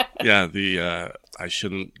 Yeah. The I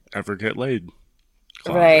shouldn't ever get laid.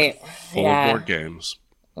 closet Right. Full Yeah. of board games.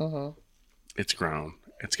 Mm-hmm. It's grown.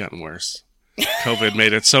 It's gotten worse. COVID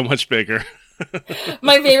made it so much bigger.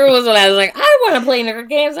 My favorite was when I was like, I want to play nerd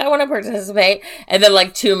games. I want to participate. And then,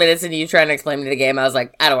 like, 2 minutes into you trying to explain me the game, I was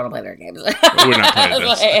like, I don't want to play nerd games. We're not playing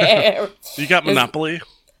this. Like, You got Monopoly?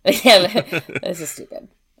 yeah, this is stupid.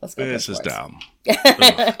 Let's go This play is sports. dumb.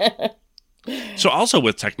 So also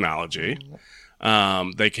with technology,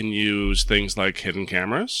 they can use things like hidden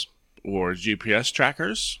cameras or GPS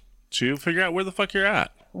trackers to figure out where the fuck you're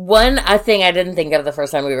at. One thing I didn't think of the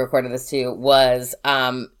first time we recorded this too was,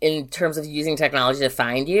 in terms of using technology to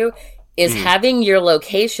find you, is having your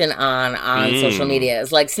location on social media.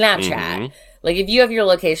 It's like Snapchat. Like, if you have your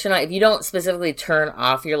location on, if you don't specifically turn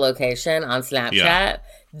off your location on Snapchat,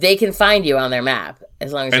 they can find you on their map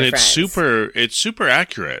as long as And you're friends. it's super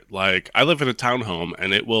accurate. Like, I live in a townhome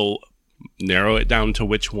and it will narrow it down to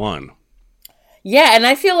which one. Yeah, and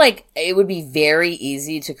I feel like it would be very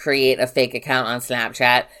easy to create a fake account on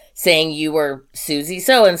Snapchat, saying you were Susie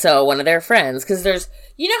so-and-so, one of their friends. Because there's,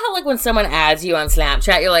 you know how like when someone adds you on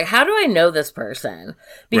Snapchat, you're like, how do I know this person?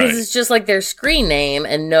 Because Right. it's just like their screen name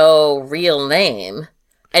and no real name.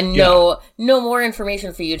 And no more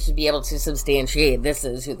information for you to be able to substantiate this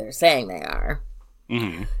is who they're saying they are.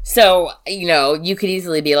 Mm-hmm. So, you know, you could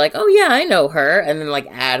easily be like, oh yeah, I know her, and then like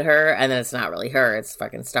add her, and then it's not really her, it's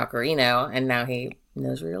fucking Stalkerino, and now he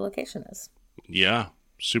knows where your location is. Yeah.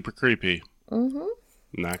 Super creepy. Mm-hmm.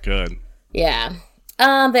 Not good. Yeah.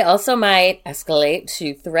 They also might escalate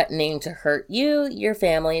to threatening to hurt you, your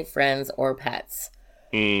family, friends, or pets.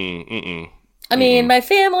 I mean, my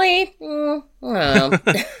family, I don't know.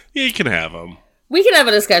 Yeah, you can have them. We can have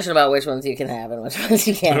a discussion about which ones you can have and which ones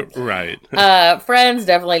you can't. Right. Friends,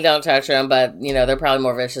 definitely don't touch them, but, you know, they're probably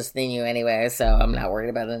more vicious than you anyway, so I'm not worried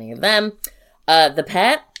about any of them. The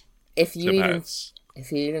pet, if you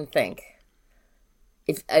even think,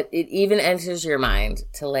 if it even enters your mind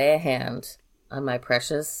to lay a hand on my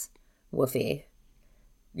precious Woofy,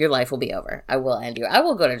 your life will be over. I will end you. I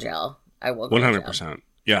will go to jail. I will go to jail. 100%.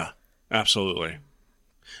 Yeah, absolutely.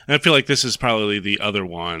 And I feel like this is probably the other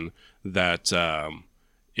one that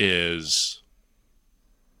is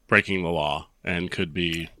breaking the law and could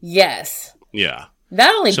be, Yes. yeah.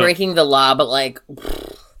 Not only So- breaking the law, but like,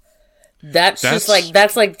 that's just like,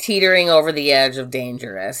 that's like teetering over the edge of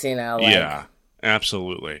dangerous, you know? Like, Yeah,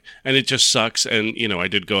 absolutely. And it just sucks. And, you know, I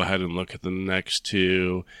did go ahead and look at the next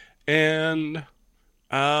two. And,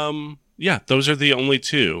 yeah, those are the only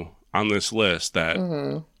two on this list that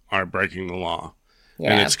are breaking the law.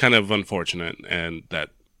 Yeah. And it's kind of unfortunate and that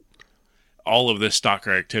all of this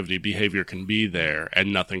stalker activity behavior can be there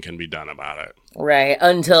and nothing can be done about it. Right.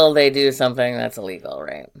 Until they do something that's illegal,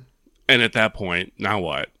 right? And at that point, now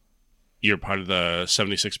what? You're part of the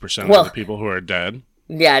 76% Well- of the people who are dead.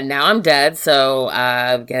 Yeah, now I'm dead, so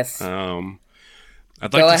I guess I'd Go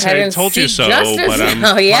like to ahead say I and told you seek so, justice but I'm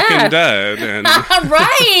now, yeah. fucking dead. And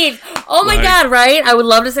right. Oh my Like- god, right? I would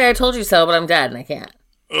love to say I told you so, but I'm dead and I can't.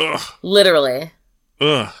 ugh, Literally.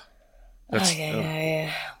 that's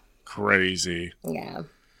Yeah. crazy. Yeah.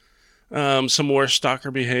 Some more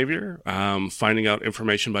stalker behavior, finding out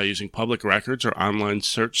information by using public records or online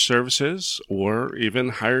search services, or even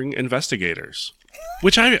hiring investigators.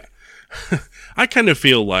 Which I kind of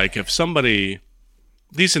feel like if somebody,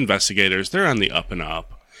 these investigators, they're on the up and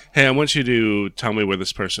up. Hey, I want you to tell me where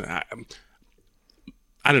this person.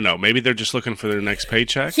 I don't know. Maybe they're just looking for their next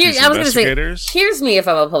paycheck. These I was going to say, investigators. here's me if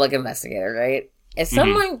I'm a public investigator, right? If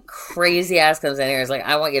someone crazy ass comes in here and is like,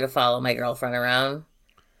 I want you to follow my girlfriend around,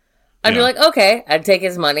 I'd be Yeah. like, okay. I'd take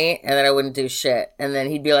his money and then I wouldn't do shit. And then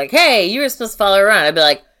he'd be like, hey, you were supposed to follow her around. I'd be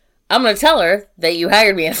like, I'm going to tell her that you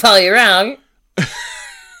hired me to follow you around.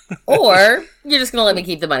 Or you're just going to let me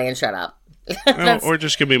keep the money and shut up. That's Or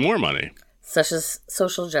just give me more money. such as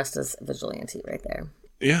social justice vigilante right there.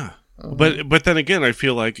 Yeah. But then again, I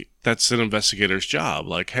feel like that's an investigator's job.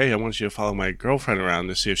 Like, hey, I want you to follow my girlfriend around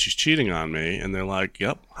to see if she's cheating on me. And they're like,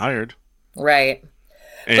 yep, hired. Right.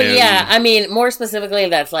 And But yeah, I mean, more specifically,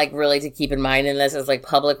 that's like really to keep in mind in this is like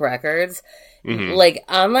public records. Like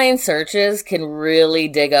online searches can really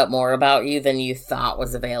dig up more about you than you thought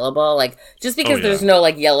was available. Like just because yeah. there's no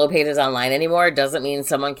like yellow pages online anymore doesn't mean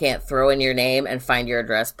someone can't throw in your name and find your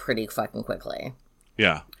address pretty fucking quickly.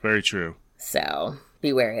 yeah, very true. So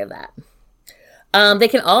be wary of that. They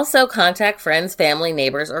can also contact friends, family,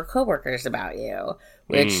 neighbors, or coworkers about you,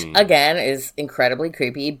 which again is incredibly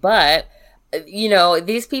creepy. But you know,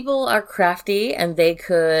 these people are crafty, and they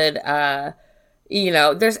could, you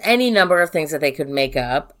know, there's any number of things that they could make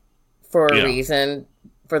up for a Yeah. reason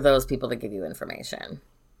for those people to give you information.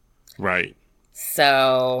 Right.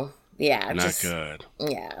 So yeah, Not just good.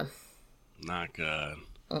 yeah. Not good.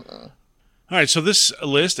 All right, so this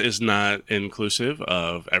list is not inclusive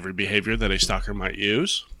of every behavior that a stalker might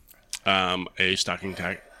use.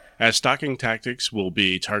 As stalking tactics will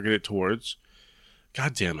be targeted towards.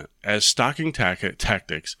 God damn it! As stalking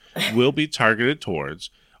tactics will be targeted towards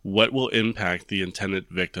what will impact the intended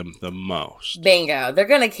victim the most. Bingo. They're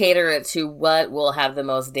going to cater it to what will have the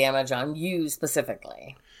most damage on you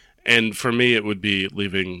specifically. And for me, it would be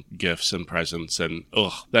leaving gifts and presents, and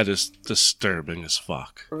that is disturbing as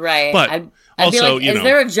fuck. Right. But I'd also, be like, you is know-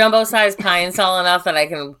 there a jumbo-sized pine sol enough that I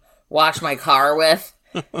can wash my car with?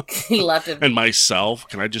 He left it. And myself,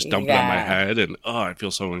 can I just dump it on my Yeah. head? And I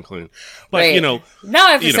feel so unclean. But Right. you know, Now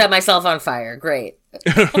I have to you know. set myself on fire. Great.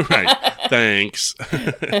 right? Thanks.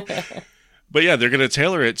 But yeah, they're going to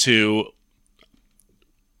tailor it to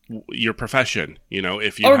your profession. You know,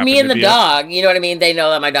 if you Or happen me and to the be a- dog. You know what I mean? They know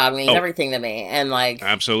that my dog means Oh. everything to me. And like,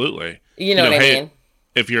 Absolutely. you know what I hey, mean?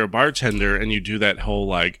 if you're a bartender and you do that whole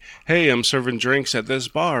like, hey, I'm serving drinks at this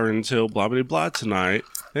bar until blah, blah, blah tonight,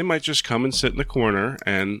 they might just come and sit in the corner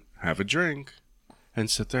and have a drink and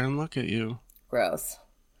sit there and look at you. Gross.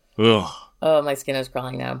 Ugh. Oh, my skin is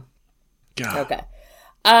crawling now. God. Okay.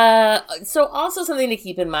 So also something to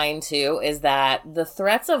keep in mind too is that the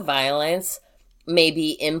threats of violence may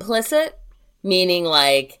be implicit, meaning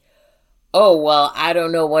like, oh, well, I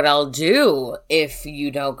don't know what I'll do if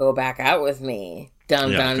you don't go back out with me.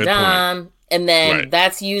 Dun, Yeah, dun, good dun. point. And then Right.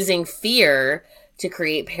 that's using fear to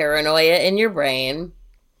create paranoia in your brain.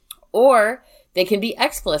 Or they can be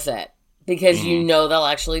explicit because you know they'll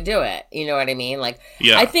actually do it. You know what I mean? Like,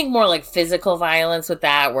 Yeah. I think more like physical violence with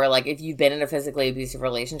that, where like if you've been in a physically abusive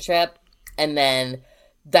relationship, and then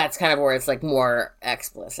that's kind of where it's like more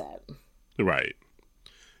explicit. Right.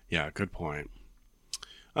 Yeah, good point.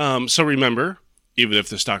 So remember, even if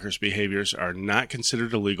the stalker's behaviors are not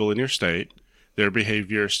considered illegal in your state, their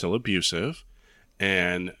behavior is still abusive,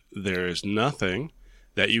 and there is nothing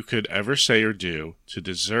that you could ever say or do to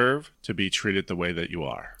deserve to be treated the way that you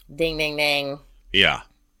are. Ding, ding, ding. Yeah,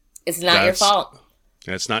 It's not your That's fault.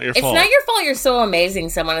 that's not your It's fault. not your fault you're so amazing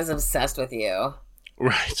someone is obsessed with you.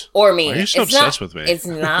 Right. Or me. Why are you so It's not- obsessed with me? It's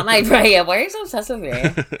not my... Right, yeah, why are you so obsessed with me?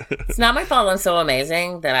 It's not my fault I'm so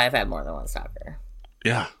amazing that I've had more than one stalker.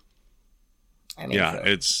 Yeah. I mean, Yeah, so-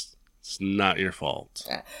 it's not your fault.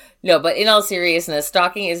 No, but in all seriousness,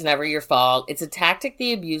 stalking is never your fault. It's a tactic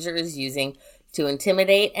the abuser is using to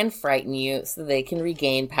intimidate and frighten you so they can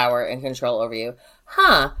regain power and control over you.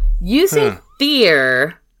 Using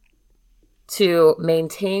fear to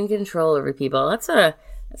maintain control over people. That's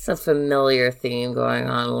a familiar theme going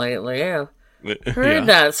on lately. I've heard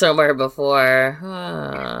that somewhere before.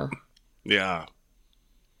 Huh. Yeah.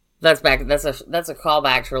 That's a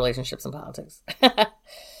callback to relationships and politics.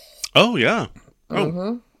 Oh, yeah.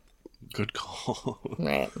 Oh, good call.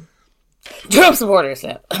 Right. Trump supporters.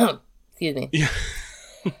 Yeah. Excuse me.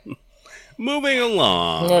 Moving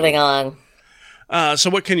along. Moving on. So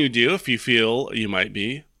what can you do if you feel you might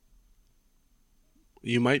be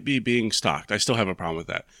being stalked? I still have a problem with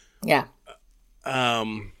that. Yeah.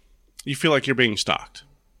 You feel like you're being stalked.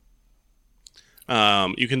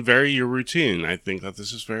 You can vary your routine. I think that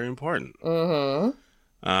this is very important.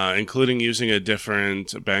 Including using a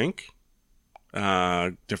different bank,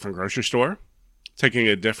 different grocery store, taking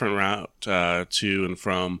a different route to and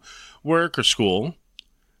from work or school,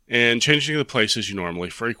 and changing the places you normally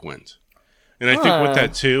frequent. And I think with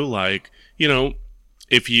that too, like, you know,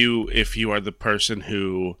 if you are the person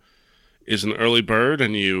who is an early bird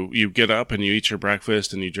and you get up and you eat your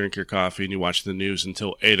breakfast and you drink your coffee and you watch the news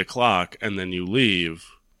until 8:00 and then you leave,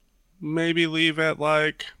 maybe leave at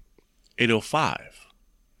like 8:05.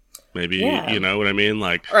 Maybe, Yeah. you know what I mean?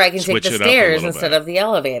 Like, Or I can take switch the it up a stairs little instead bit. of the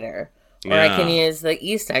elevator. Or I can Yeah. use the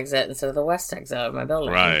east exit instead of the west exit of my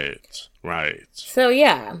building. Right. So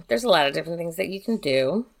yeah, there's a lot of different things that you can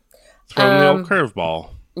do. Throw in the old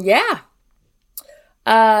curveball. Yeah.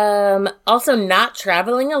 Also not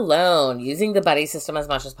traveling alone, using the buddy system as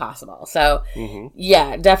much as possible. So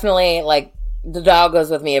yeah, definitely like the dog goes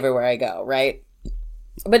with me everywhere I go, right?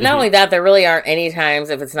 But not only that, there really aren't any times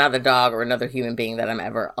if it's not the dog or another human being that I'm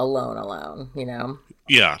ever alone, you know?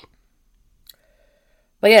 Yeah.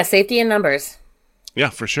 But yeah, safety in numbers. Yeah,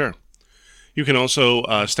 for sure. You can also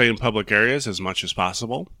stay in public areas as much as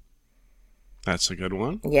possible. That's a good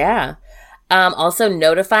one. Yeah. Also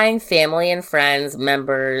notifying family and friends,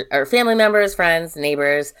 family members, friends,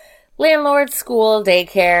 neighbors, landlord, school,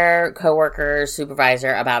 daycare, coworkers,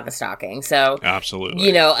 supervisor about the stalking. So, Absolutely.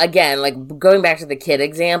 you know, again, like going back to the kid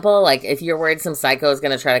example, like if you're worried some psycho is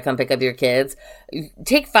going to try to come pick up your kids,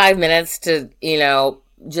 take 5 minutes to, you know,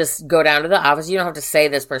 just go down to the office. You don't have to say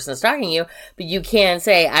this person is stalking you, but you can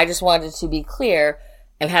say, I just wanted to be clear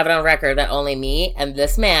and have it on record that only me and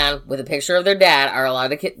this man with a picture of their dad are allowed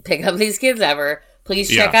to pick up these kids ever. Please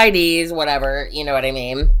check IDs, whatever. You know what I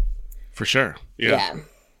mean? For sure. Yeah.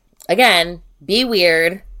 Again, be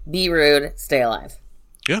weird, be rude, stay alive.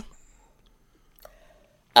 Yeah.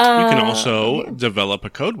 You can also develop a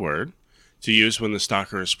code word to use when the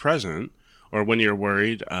stalker is present or when you're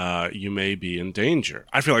worried you may be in danger.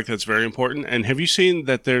 I feel like that's very important. And have you seen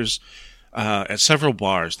that there's at several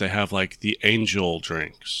bars they have like the angel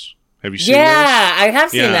drinks? Have you seen this? Yeah, I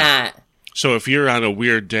have seen Yeah. that. So if you're on a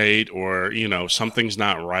weird date or, you know, something's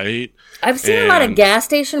not right. I've seen a lot of And- gas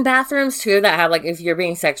station bathrooms too that have like, if you're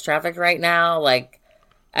being sex trafficked right now, like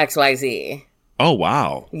XYZ. Oh,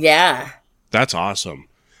 wow. Yeah. That's awesome.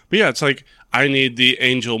 But yeah, it's like, I need the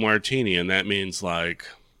angel martini, and that means like,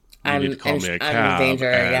 you need to call me a I'm in cab, danger,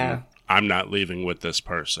 and yeah. I'm not leaving with this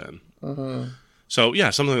person. So, yeah,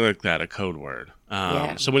 something like that, a code word.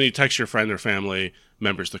 Yeah. So when you text your friend or family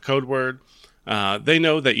members the code word, they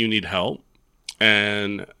know that you need help,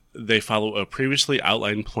 and they follow a previously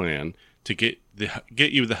outlined plan to get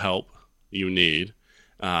you the help you need.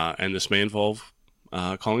 And this may involve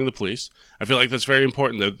calling the police. I feel like that's very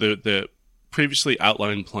important, the previously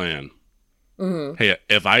outlined plan. Mm-hmm. Hey,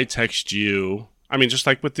 if I text you, I mean, just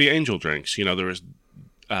like with the angel drinks, there was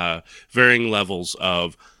varying levels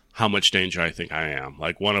of how much danger I think I am.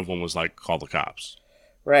 Like, one of them was like, call the cops.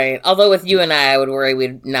 Right. Although with you and I would worry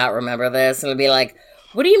we'd not remember this. It would be like,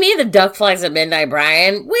 what do you mean the duck flies at midnight,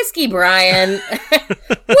 Brian? Whiskey, Brian.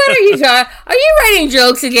 What are you talking? Are you writing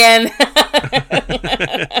jokes again?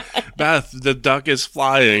 Beth, the duck is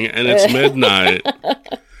flying and it's midnight.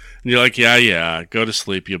 And you're like, yeah, go to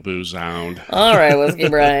sleep, you booze hound. All right, Whiskey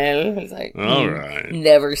Brian. He's like, all right.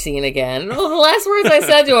 Never seen again. Oh, the last words I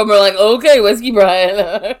said to him were like, okay, Whiskey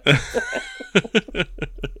Brian.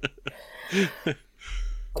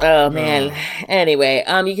 Oh, man. Anyway,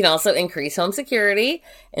 you can also increase home security,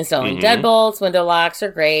 installing deadbolts, window locks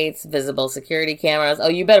or grates, visible security cameras. Oh,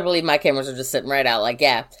 you better believe my cameras are just sitting right out. Like,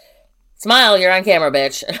 yeah, smile, you're on camera,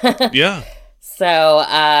 bitch. Yeah.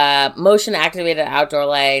 So, motion-activated outdoor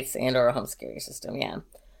lights and or a home security system, yeah.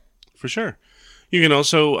 For sure. You can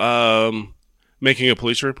also, making a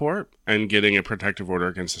police report and getting a protective order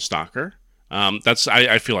against a stalker.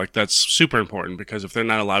 I feel like that's super important, because if they're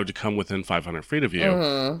not allowed to come within 500 feet of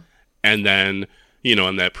you, and then,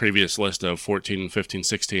 in that previous list of 14, 15,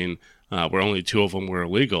 16, where only 2 of them were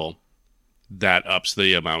illegal, that ups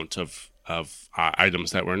the amount of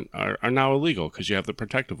items that are now illegal because you have the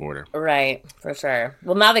protective order. Right, for sure.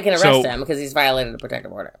 Well, now they can arrest him because he's violated a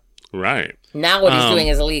protective order. Right. Now what he's doing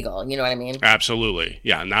is illegal. You know what I mean? Absolutely.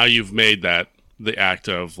 Yeah. Now you've made that the act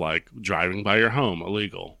of like driving by your home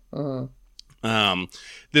illegal.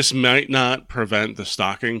 This might not prevent the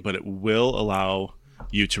stalking, but it will allow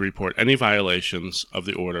you to report any violations of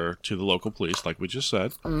the order to the local police, like we just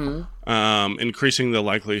said, increasing the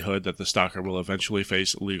likelihood that the stalker will eventually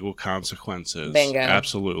face legal consequences. Bingo.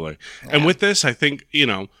 Absolutely. Yeah. And with this, I think,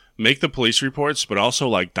 make the police reports, but also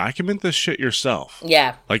like document this shit yourself.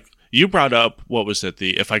 Yeah. Like you brought up, what was it?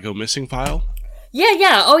 The If I Go Missing file?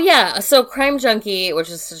 Yeah. Oh, yeah. So Crime Junkie, which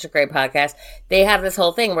is such a great podcast, they have this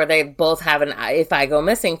whole thing where they both have an If I Go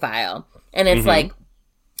Missing file. And it's like,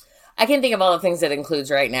 I can't think of all the things it includes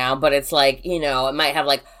right now, but it's like, it might have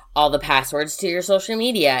like all the passwords to your social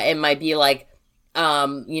media. It might be like,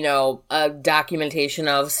 a documentation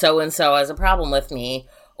of so-and-so has a problem with me,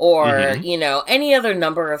 or, any other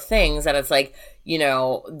number of things that it's like,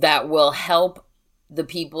 that will help the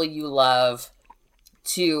people you love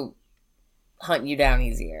to hunt you down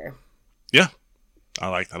easier. Yeah. I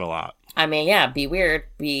like that a lot. I mean, yeah, be weird,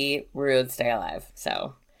 be rude, stay alive.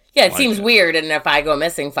 So, yeah, it seems weird in an If I Go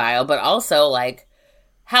Missing file, but also, like,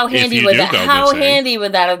 how handy would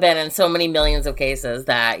that have been in so many millions of cases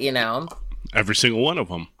that, Every single one of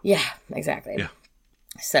them. Yeah, exactly. Yeah.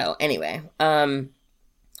 So, anyway,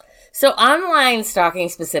 so online stalking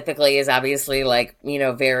specifically is obviously, like,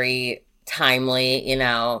 very timely,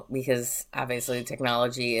 because obviously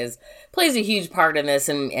technology plays a huge part in this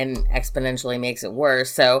and exponentially makes it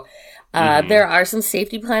worse. So there are some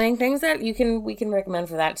safety planning things that we can recommend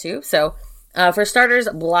for that too. So for starters,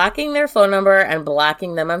 blocking their phone number and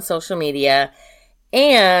blocking them on social media,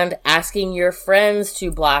 and asking your friends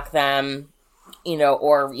to block them,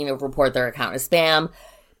 or report their account as spam.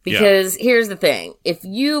 Because here's the thing: if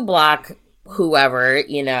you block whoever,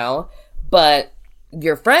 but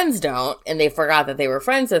your friends don't, and they forgot that they were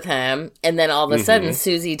friends with him, and then all of a sudden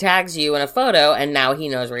Susie tags you in a photo, and now he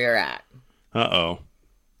knows where you're at. Uh-oh.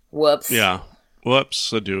 Whoops. Yeah.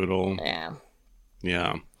 Whoops, a doodle. Yeah.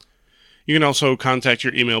 Yeah. You can also contact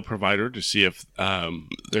your email provider to see if,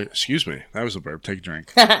 excuse me, that was a burp. Take a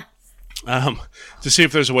drink. To see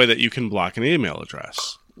if there's a way that you can block an email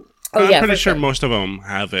address. I'm pretty sure most of them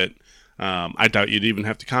have it. I doubt you'd even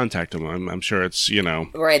have to contact them. I'm sure it's,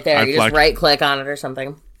 right there. You just right click on it or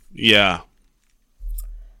something. Yeah.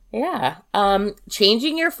 Yeah.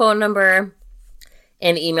 Changing your phone number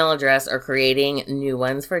and email address, or creating new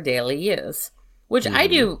ones for daily use, which I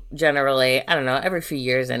do generally, I don't know, every few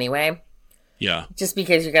years anyway. Yeah. Just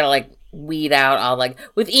because you gotta like weed out all like,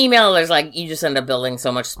 with email, there's like, you just end up building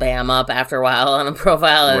so much spam up after a while on a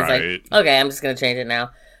profile. And it's like, okay, I'm just gonna change it now.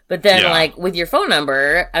 But then like with your phone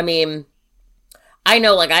number, I mean, I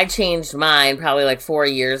know, like, I changed mine probably, like, 4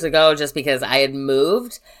 years ago just because I had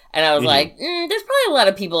moved, and I was like, there's probably a lot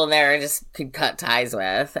of people in there I just could cut ties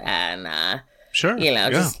with, and, sure,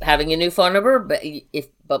 just having a new phone number,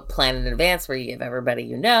 but plan in advance where you give everybody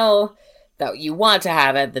that you want to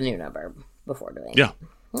have it the new number. before doing Yeah,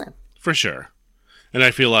 it. Yeah. for sure. And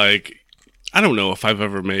I feel like, I don't know if I've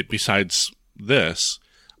ever made, besides this,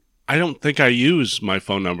 I don't think I use my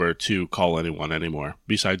phone number to call anyone anymore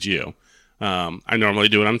besides you. I normally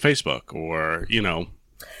do it on Facebook or, Yeah, I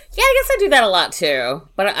guess I do that a lot too.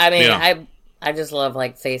 But I mean, Yeah. I just love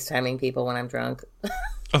like FaceTiming people when I'm drunk.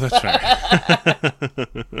 Oh, that's fair.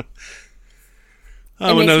 It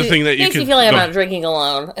Another thing that you makes could me feel like I'm go- not drinking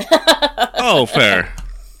alone. Oh, fair.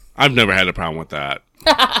 I've never had a problem with that.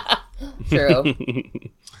 True.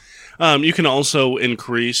 You can also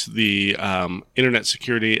increase the internet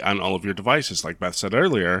security on all of your devices, like Beth said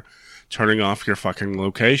earlier, turning off your fucking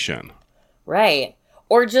location. Right.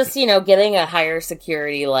 Or just, getting a higher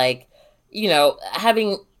security, like,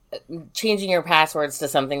 changing your passwords to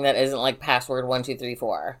something that isn't like password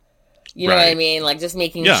 1234. You know what I Right. mean? Like just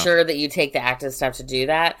making Yeah. sure that you take the active step to do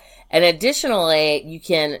that. And additionally, you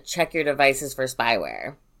can check your devices for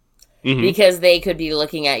spyware. Mhm. Because they could be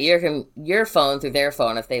looking at your phone through their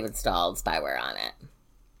phone if they've installed spyware on it.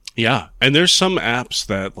 Yeah, and there's some apps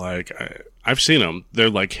that, like, I've seen them. They're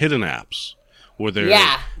like hidden apps, where they're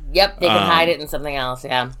Yeah. Yep. They can hide it in something else.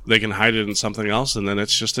 Yeah. they can hide it in something else, and then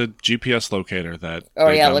it's just a GPS locator that Oh,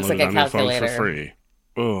 they yeah, it looks like downloaded a on your phone calculator. for free.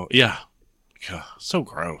 Oh yeah, God, so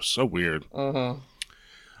gross, so weird. Mm-hmm.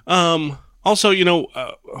 Also,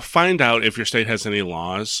 find out if your state has any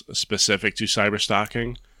laws specific to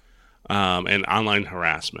cyberstalking and online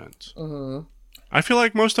harassment. Mm-hmm. I feel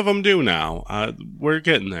like most of them do now. We're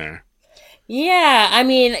getting there. Yeah, I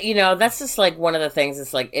mean, that's just like one of the things.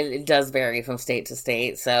 It's like it does vary from state to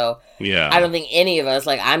state. So Yeah, I don't think any of us,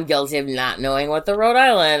 like, I'm guilty of not knowing what the Rhode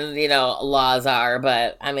Island, laws are.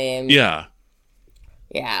 But I mean, yeah.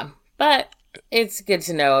 But it's good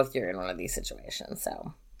to know if you're in one of these situations.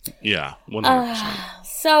 So, Yeah, 100%.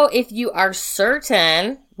 so if you are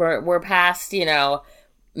certain, we're past,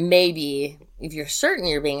 maybe if you're certain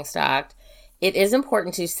you're being stalked. It is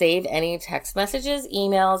important to save any text messages,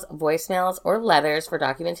 emails, voicemails, or letters for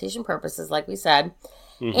documentation purposes, like we said,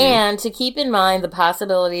 and to keep in mind the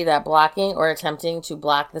possibility that blocking or attempting to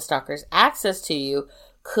block the stalker's access to you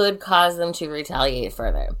could cause them to retaliate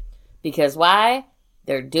further. Because why?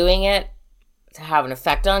 They're doing it to have an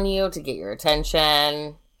effect on you, to get your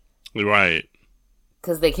attention, Right.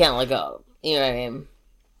 because they can't let go. You know what I mean?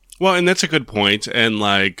 Well, and that's a good point. And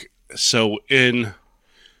like, so in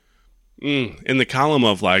the column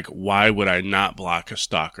of like, why would I not block a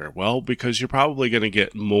stalker? Well, because you're probably going to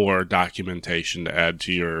get more documentation to add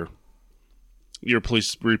to your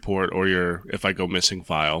police report or your if I go missing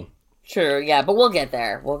file. True, yeah, but we'll get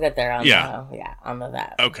there. We'll get there on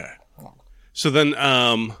that. Okay. So then,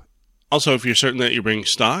 also, if you're certain that you're being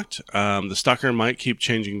stalked, the stalker might keep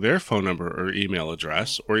changing their phone number or email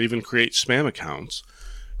address, or even create spam accounts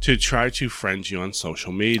to try to friend you on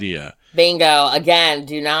social media. Bingo. Again,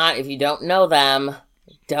 do not, if you don't know them,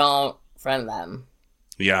 don't friend them.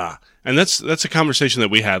 Yeah, and that's a conversation that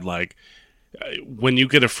we had. Like, when you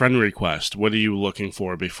get a friend request, what are you looking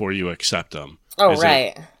for before you accept them? Oh, Is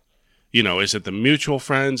right. is it the mutual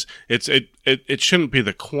friends? It shouldn't be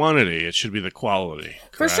the quantity; it should be the quality.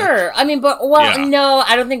 For correct? sure. I mean, Yeah. no,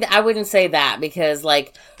 I don't think I wouldn't say that because,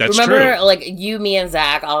 like, That's remember, true. like, you, me, and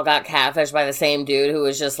Zach all got catfished by the same dude who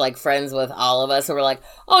was just, like, friends with all of us. So we're like,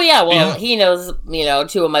 oh, yeah, well, Yeah. he knows,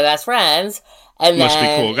 two of my best friends. And Must be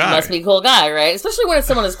then cool guy. Must be cool guy, right? Especially when it's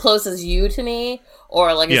someone as close as you to me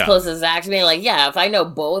or, like, as Yeah. close as Zach to me. Like, yeah, if I know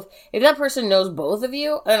both, if that person knows both of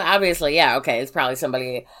you, then obviously, yeah, okay, it's probably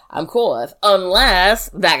somebody I'm cool with. Unless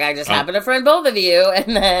that guy just happened to friend both of you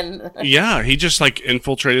and then... Yeah, he just like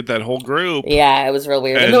infiltrated that whole group. Yeah, it was real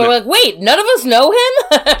weird. And And- they were like, wait, none of us know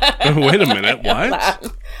him? Wait a minute,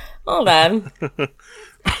 what? Hold on.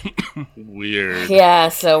 Weird. Yeah,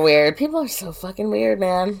 so weird. People are so fucking weird,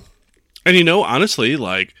 man. And honestly,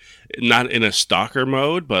 like, not in a stalker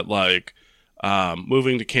mode, but like,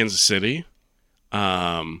 moving to Kansas City,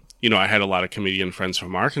 I had a lot of comedian friends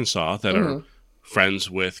from Arkansas that are friends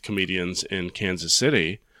with comedians in Kansas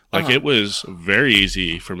City. Like, it was very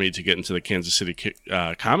easy for me to get into the Kansas City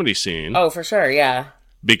comedy scene Oh, for sure, yeah.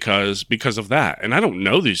 because of that. And I don't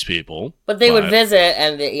know these people. But they would visit,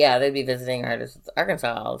 and they'd be visiting artists in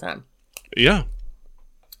Arkansas all the time. Yeah.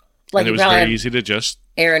 Like, And it you was probably very have easy to just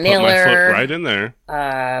Aaron put my foot Naylor. right in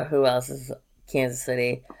there. Who else is Kansas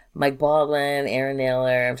City? Mike Baldwin, Aaron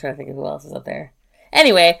Naylor. I'm trying to think of who else is up there.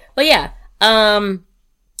 Anyway, but yeah.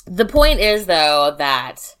 The point is, though,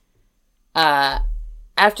 that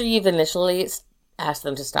after you've initially asked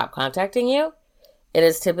them to stop contacting you, it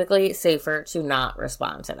is typically safer to not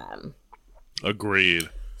respond to them. Agreed.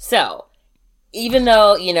 So, even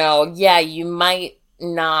though, you might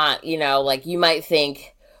not, like, you might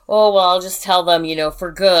think, oh, well, I'll just tell them,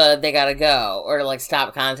 for good, they gotta go, or like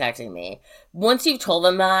stop contacting me. Once you've told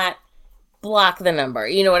them that, block the number.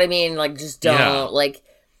 You know what I mean? Like, just don't,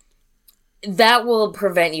 that will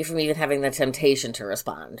prevent you from even having the temptation to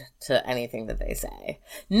respond to anything that they say.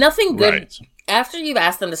 Nothing good, Right. after you've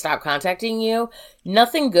asked them to stop contacting you,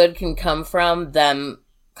 nothing good can come from them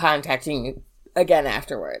contacting you again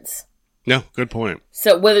afterwards. No, good point.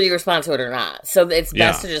 So whether you respond to it or not. So it's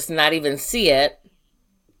best Yeah. to just not even see it.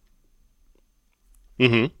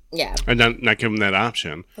 Mm-hmm. Yeah. And not give them that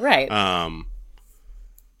option. Right.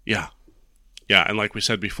 Yeah. Yeah, and like we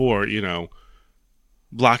said before,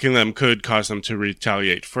 blocking them could cause them to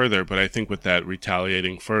retaliate further, but I think with that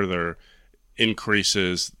retaliating further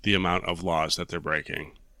increases the amount of laws that they're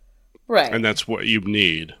breaking. Right. And that's what you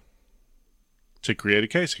need to create a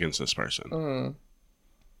case against this person. Mm.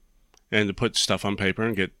 And to put stuff on paper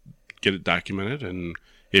and get it documented, and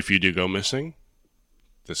if you do go missing,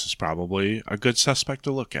 this is probably a good suspect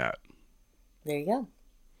to look at. There you go.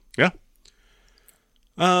 Yeah.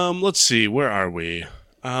 Let's see, where are we?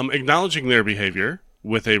 Acknowledging their behavior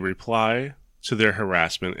with a reply to their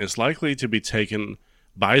harassment is likely to be taken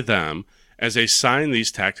by them as a sign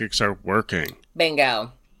these tactics are working.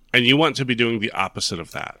 Bingo. And you want to be doing the opposite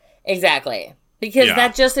of that. Exactly. Because Yeah.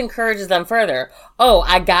 that just encourages them further. Oh,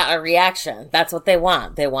 I got a reaction. That's what they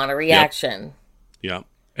want. They want a reaction. Yeah.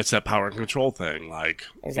 It's that power and control thing. Like,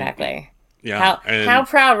 Exactly. yeah. How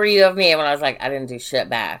proud were you of me when I was like, I didn't do shit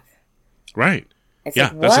back? Right. It's Yeah,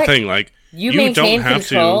 like, that's the what? thing. Like, You don't maintained have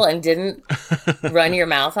control to. and didn't run your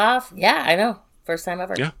mouth off? Yeah, I know. First time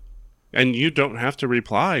ever. Yeah. And you don't have to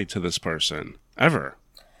reply to this person ever.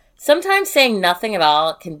 Sometimes saying nothing at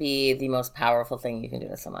all can be the most powerful thing you can do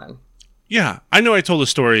to someone. Yeah. I know I told a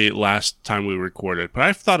story last time we recorded, but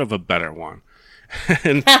I've thought of a better one.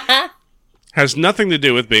 And has nothing to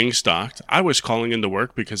do with being stalked. I was calling into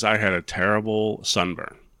work because I had a terrible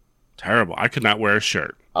sunburn. Terrible. I could not wear a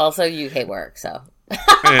shirt. Also, you hate work, so.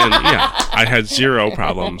 And yeah, I had zero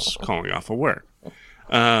problems calling off of work.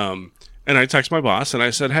 And I texted my boss and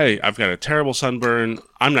I said, hey, I've got a terrible sunburn.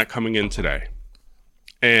 I'm not coming in today.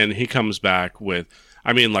 And he comes back with,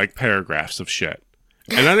 like paragraphs of shit.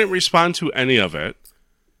 And I didn't respond to any of it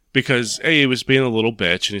because, he was being a little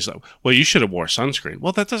bitch. And he's like, well, you should have wore sunscreen.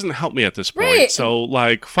 Well, that doesn't help me at this point. Right. So,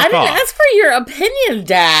 I fuck didn't off. ask for your opinion,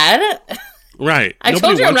 Dad. Right. I Nobody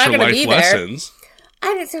told you I'm wants not your gonna life be there. lessons.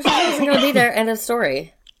 I didn't say I wasn't going to be there. End of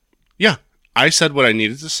story. Yeah. I said what I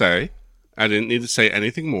needed to say. I didn't need to say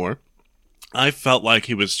anything more. I felt like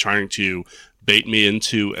he was trying to bait me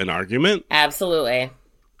into an argument. Absolutely.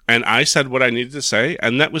 And I said what I needed to say,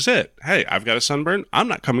 and that was it. Hey, I've got a sunburn. I'm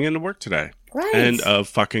not coming into work today. Right. End of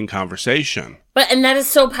fucking conversation. And that is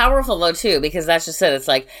so powerful, though, too, because that's just it. It's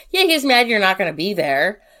like, yeah, he's mad you're not going to be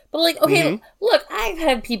there. But, like, okay, look, I've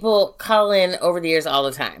had people call in over the years all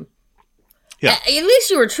the time. Yeah. At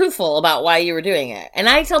least you were truthful about why you were doing it. And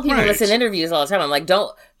I tell people this in interviews all the time. I'm like,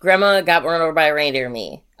 Grandma got run over by a reindeer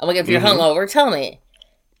me. I'm like, if you're hungover, tell me.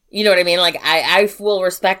 You know what I mean? Like, I will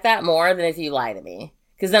respect that more than if you lie to me.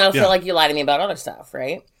 Because then I'll feel like you lie to me about other stuff,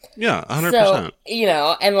 right? Yeah, 100%.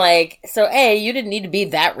 So, and like, so A, you didn't need to be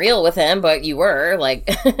that real with him, but you were, like,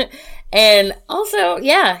 and also,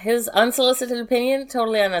 yeah, his unsolicited opinion,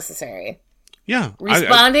 totally unnecessary. Yeah.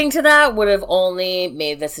 Responding to that would have only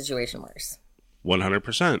made the situation worse.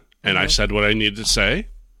 100%. And I said what I needed to say.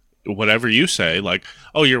 Whatever you say, like,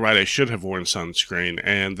 oh, you're right, I should have worn sunscreen,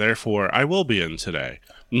 and therefore I will be in today.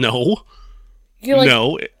 No. You're like,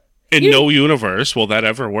 no. In no universe will that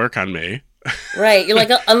ever work on me. Right. You're like,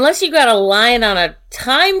 unless you got a line on a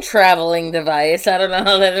time-traveling device, I don't know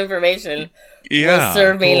how that information will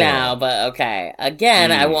serve me now, but okay.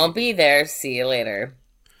 Again, I won't be there. See you later.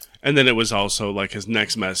 And then it was also like his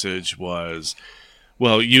next message was,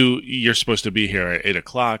 well, you're supposed to be here at 8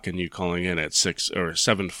 o'clock and you calling in at 6 or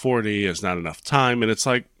 7:40 is not enough time. And it's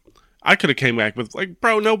like, I could have came back with like,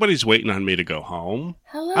 bro, nobody's waiting on me to go home.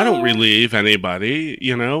 Hello? I don't relieve anybody,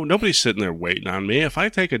 nobody's sitting there waiting on me. If I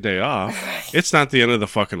take a day off, it's not the end of the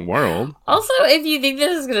fucking world. Also, if you think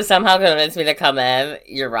this is going to somehow convince me to come in,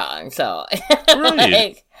 you're wrong. So,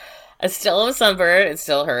 Right. I still have a sunburn. It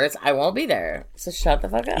still hurts. I won't be there. So shut the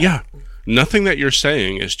fuck up. Yeah. Nothing that you're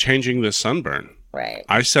saying is changing this sunburn. Right.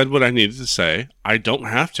 I said what I needed to say. I don't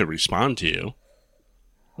have to respond to you.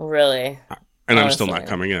 Really? And I'm still not Honestly.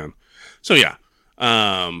 coming in. So yeah.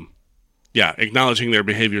 Acknowledging their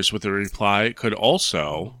behaviors with a reply could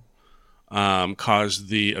also cause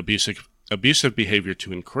the abusive behavior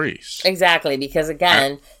to increase. Exactly. Because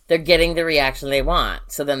again, they're getting the reaction they want.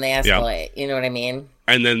 So then they escalate. You know what I mean?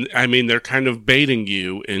 And then, they're kind of baiting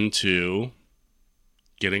you into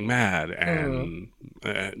getting mad and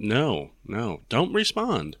no, don't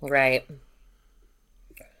respond. Right.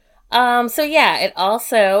 So yeah, it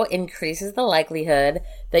also increases the likelihood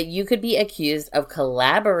that you could be accused of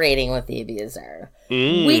collaborating with the abuser,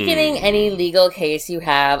 weakening any legal case you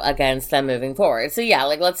have against them moving forward. So yeah,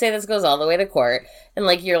 like let's say this goes all the way to court and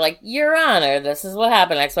like, Your Honor, this is what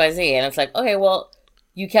happened, XYZ. And it's like, okay, well,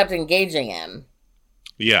 you kept engaging him.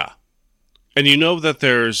 Yeah. And you know that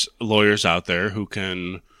there's lawyers out there who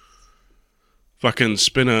can fucking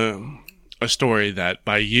spin a story that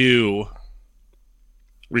by you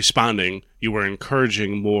responding, you were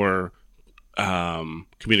encouraging more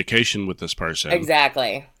communication with this person.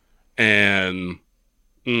 Exactly. And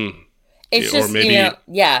it's or just, maybe,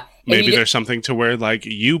 yeah. Maybe there's something to where like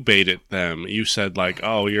you baited them. You said like,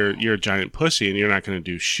 oh, you're a giant pussy and you're not going to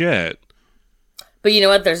do shit. But you know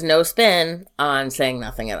what? There's no spin on saying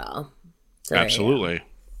nothing at all. So Absolutely.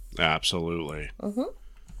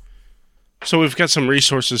 So we've got some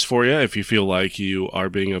resources for you if you feel like you are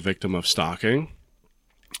being a victim of stalking.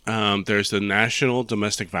 There's the National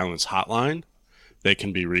Domestic Violence Hotline. They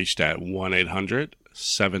can be reached at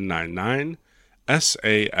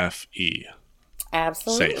 1-800-799-SAFE.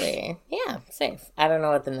 Absolutely. Safe. Yeah, safe. I don't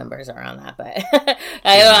know what the numbers are on that, but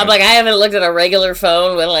I'm like, I haven't looked at a regular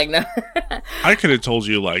phone with like, no. I could have told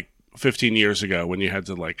you like 15 years ago when you had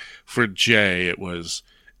to like, for J, it was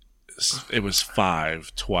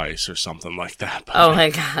 5 twice or something like that. But, oh my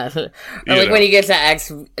God. Or like when you get to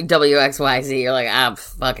WXYZ, you're like,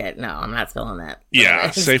 fuck it. No, I'm not spelling that.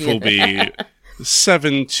 Yeah, safe will be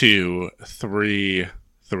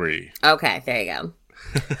 7233. Okay, there you go.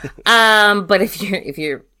 But if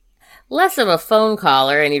you're less of a phone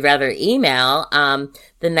caller and you'd rather email,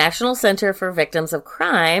 the National Center for Victims of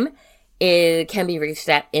Crime can be reached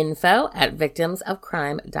at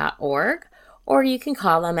info@victimsofcrime.org, or you can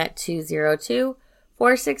call them at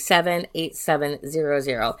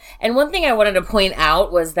 202-467-8700. And one thing I wanted to point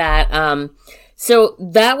out was that, so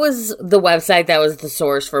that was the website that was the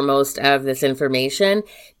source for most of this information.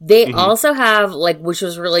 They also have, like, which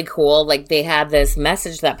was really cool, like, they have this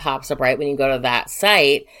message that pops up right when you go to that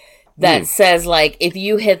site that says, like, if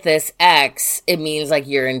you hit this X, it means, like,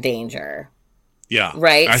 you're in danger. Yeah.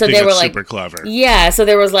 Right? I so think they were that's like, super clever. Yeah, so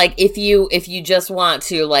there was, like, if you just want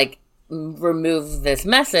to, like, remove this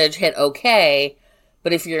message, hit OK.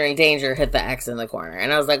 But if you're in danger, hit the X in the corner.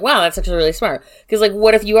 And I was like, wow, that's actually really smart. Because, like,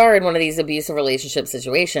 what if you are in one of these abusive relationship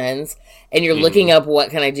situations and you're looking up what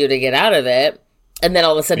can I do to get out of it, and then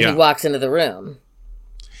all of a sudden he walks into the room.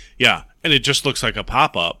 Yeah, and it just looks like a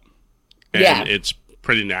pop-up. And it's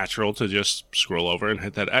pretty natural to just scroll over and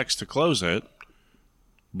hit that X to close it.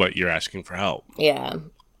 But you're asking for help. Yeah.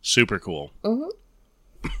 Super cool.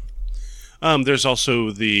 There's also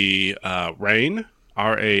the RAINN,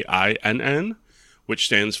 RAINN, which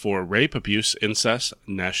stands for Rape, Abuse, Incest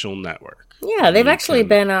National Network. Yeah, they've actually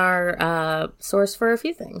been our source for a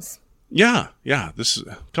few things. Yeah. This is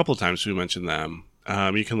a couple of times we mentioned them.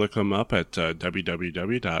 You can look them up at www.rainn.org.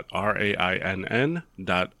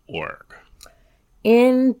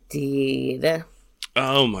 Indeed.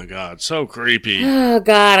 Oh my God, so creepy. Oh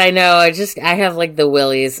God, I know. I have like the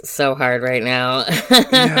willies so hard right now.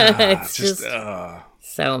 Yeah, it's just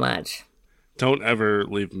so much. Don't ever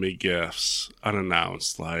leave me gifts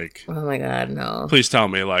unannounced. Like, oh my God, no. Please tell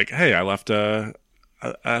me, like, hey, I left a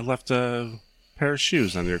pair of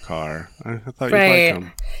shoes on your car. I thought you'd like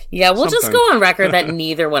them. Yeah, we'll just go on record that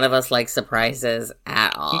neither one of us likes surprises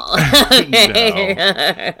at all.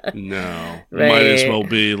 No. Right. Might as well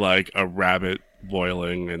be like a rabbit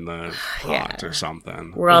boiling in the pot or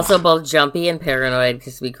something. We're also both jumpy and paranoid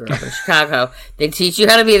because we grew up in Chicago. They teach you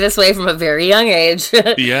how to be this way from a very young age.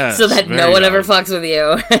 Yes, so that no one ever fucks with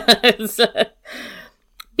you.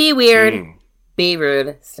 Be weird, be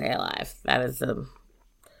rude, stay alive. That is the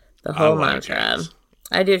whole mantra.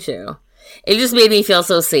 I do too. It just made me feel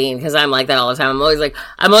so seen because I'm like that all the time. I'm always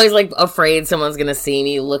like afraid someone's gonna see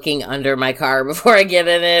me looking under my car before I get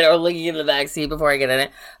in it or looking in the back seat before I get in it.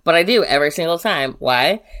 But I do every single time.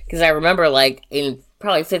 Why? Because I remember like in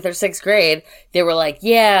probably 5th or 6th grade, they were like,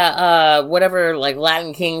 whatever, like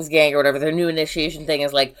Latin Kings gang or whatever, their new initiation thing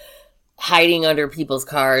is like hiding under people's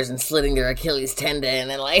cars and slitting their Achilles tendon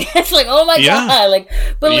and like it's like, oh my God, like,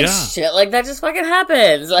 but like shit like that just fucking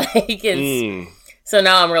happens. Like it's so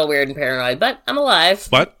now I'm real weird and paranoid, but I'm alive.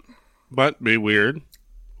 But be weird.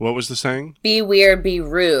 What was the saying? Be weird, be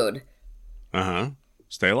rude.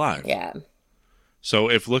 Stay alive. Yeah. So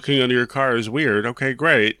if looking under your car is weird, okay,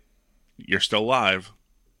 great. You're still alive.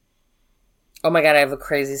 Oh my God, I have a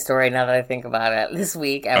crazy story now that I think about it. This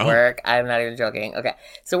week at work, I'm not even joking. Okay,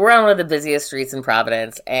 so we're on one of the busiest streets in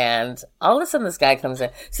Providence, and all of a sudden this guy comes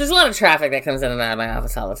in. So there's a lot of traffic that comes in and out of my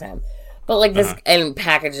office all the time. But like this, and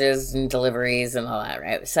packages and deliveries and all that,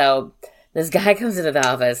 right? So this guy comes into the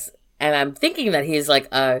office, and I'm thinking that he's like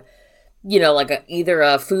either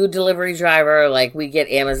a food delivery driver, like we get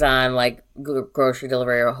Amazon, like grocery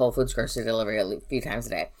delivery or Whole Foods grocery delivery a few times a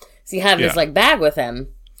day. So he had this like bag with him.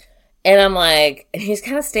 And I'm like, and he's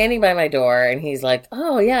kind of standing by my door, and he's like,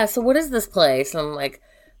 oh, yeah, so what is this place? And I'm like,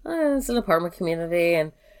 oh, it's an apartment community.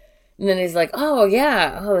 And then he's like, oh,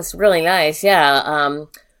 yeah, oh, it's really nice, yeah.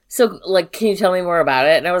 So, like, can you tell me more about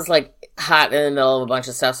it? And I was, like, hot in the middle of a bunch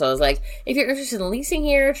of stuff. So I was like, if you're interested in leasing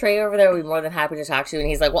here, Trey over there would be more than happy to talk to you. And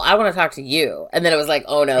he's like, well, I want to talk to you. And then it was like,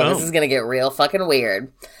 oh, no, this is going to get real fucking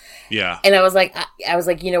weird. Yeah. And I was like,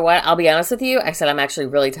 you know what? I'll be honest with you. I said, I'm actually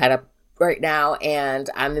really tied up right now, and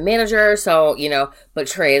I'm the manager, so, but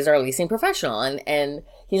Trey is our leasing professional. And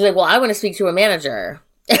he's like, well, I want to speak to a manager.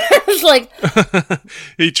 It's like...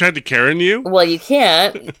 He tried to Karen you? Well, you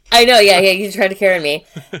can't. I know, yeah, he tried to Karen me.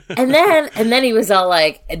 And then he was all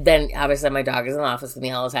like, and then obviously my dog is in the office with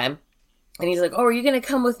me all the time. And he's like, oh, are you going to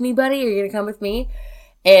come with me, buddy? Are you going to come with me?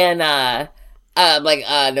 And, I'm like,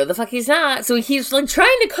 no, the fuck he's not. So he's like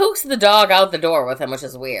trying to coax the dog out the door with him, which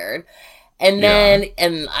is weird. And then,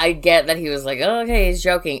 and I get that he was like, oh, okay, he's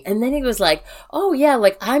joking. And then he was like, oh, yeah,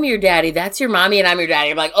 like, I'm your daddy. That's your mommy, and I'm your daddy.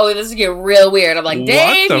 I'm like, oh, this is getting real weird. I'm like,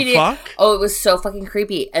 Dave, what the fuck? Oh, it was so fucking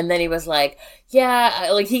creepy. And then he was like, yeah,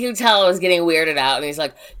 like, he could tell I was getting weirded out. And he's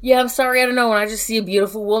like, yeah, I'm sorry, I don't know. When I just see a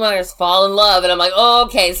beautiful woman, I just fall in love. And I'm like, oh,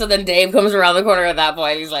 okay. So then Dave comes around the corner at that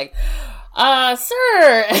point. He's like,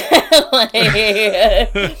 sir. Like...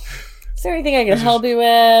 Is there anything I can help you with?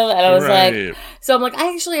 And I was like, so I'm like,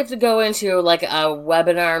 I actually have to go into like a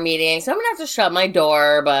webinar meeting, so I'm gonna have to shut my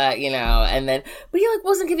door, but but he like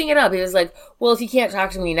wasn't giving it up. He was like, well, if you can't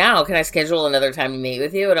talk to me now, can I schedule another time to meet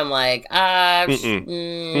with you? And I'm like, it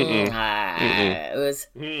was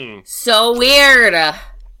so weird. Yeah,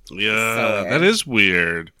 so weird. That is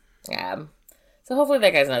weird. Yeah. So hopefully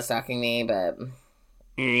that guy's not stalking me, but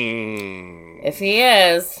if he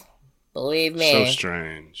is... Believe me. So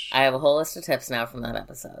strange. I have a whole list of tips now from that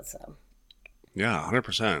episode, so. Yeah,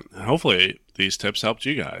 100%. And hopefully these tips helped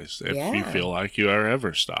you guys if you feel like you are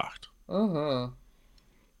ever stalked. Mm-hmm.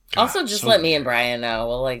 Also, just let me and Brian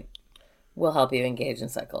know. We'll help you engage in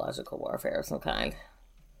psychological warfare of some kind.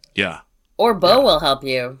 Yeah. Or Bo will help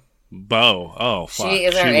you. Bo. Oh, fuck. She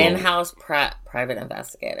is our in-house private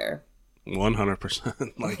investigator.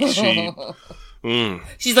 100%. Like, she...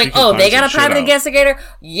 She's like, oh, they got a private investigator?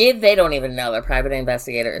 Yeah, they don't even know. Their private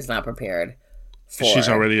investigator is not prepared for... She's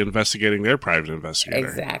already investigating their private investigator.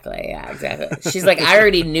 Exactly, yeah, exactly. She's like, I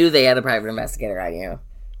already knew they had a private investigator on you.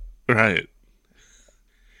 Right.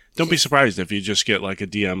 Don't be surprised if you just get like a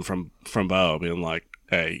DM from Bo being like,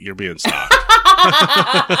 hey, you're being stalked.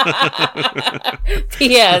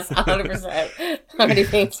 Yes, 100%. Already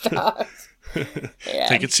being stalked. Yeah.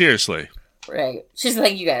 Take it seriously. Right. She's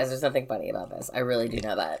like, you guys, there's nothing funny about this. I really do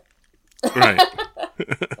know that. Right.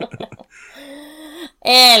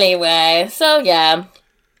 Anyway, so yeah.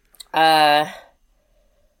 I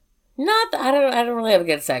don't really have a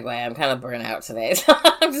good segue. I'm kind of burnt out today. So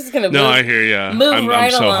I'm just going to No, I hear ya. I'm so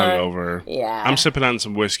along. hungover. Yeah. I'm sipping on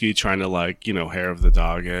some whiskey trying to hair of the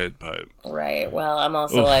dog it, but right. Well, I'm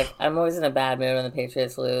also I'm always in a bad mood when the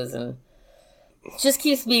Patriots lose, and it just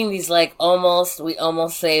keeps being these we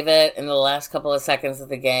almost save it in the last couple of seconds of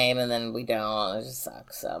the game, and then we don't. It just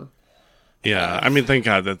sucks. So yeah, I mean, thank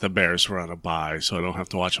God that the Bears were on a bye, so I don't have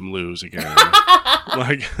to watch them lose again.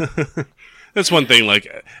 That's one thing.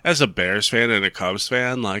 As a Bears fan and a Cubs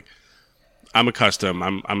fan, I'm accustomed.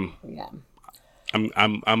 I'm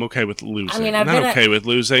okay with losing. I mean, I'm not okay with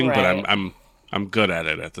losing, right. But I'm good at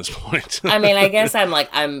it at this point. I mean, I guess I'm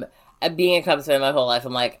being a Cubs fan my whole life.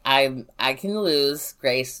 I'm like, I can lose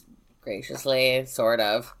graciously, sort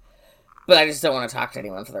of, but I just don't want to talk to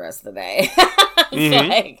anyone for the rest of the day.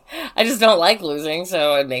 It's I just don't like losing,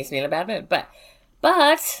 so it makes me in a bad mood.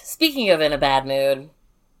 But speaking of in a bad mood,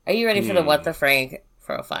 are you ready for the What the Frank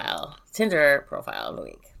profile, Tinder profile of the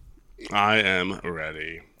week? I am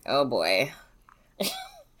ready. Oh boy,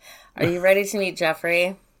 are you ready to meet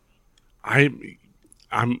Jeffrey? I'm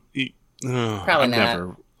probably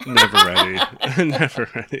not. Never ready. Never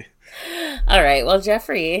ready. All right. Well,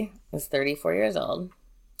 Jeffrey is 34 years old.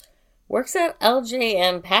 Works at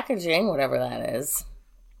LJM Packaging, whatever that is.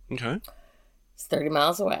 Okay. It's 30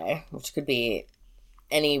 miles away, which could be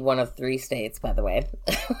any one of 3 states, by the way.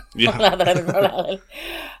 Yeah.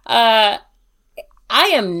 I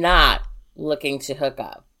am not looking to hook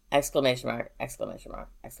up, Exclamation mark, exclamation mark,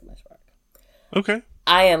 exclamation mark. Okay.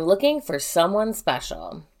 I am looking for someone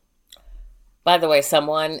special. By the way,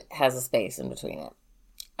 someone has a space in between it.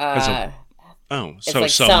 Oh, so like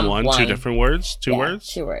someone, someone. two different words? Two Yeah, words?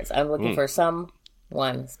 2 words. I'm looking for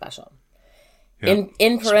someone special. Yeah.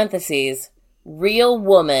 In parentheses, real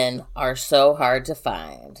women are so hard to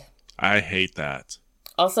find. I hate that.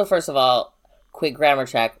 Also, first of all, quick grammar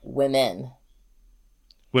check, women.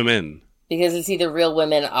 Women. Because it's either real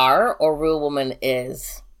women are or real woman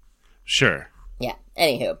is. Sure. Yeah,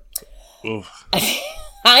 anywho. Oof.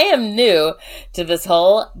 I am new to this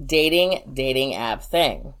whole dating app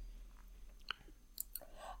thing.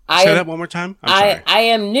 Say that one more time? I'm sorry. I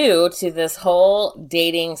am new to this whole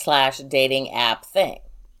dating app thing.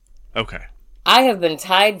 Okay. I have been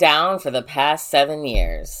tied down for the past 7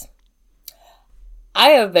 years. I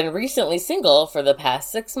have been recently single for the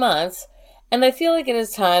past 6 months, and I feel like it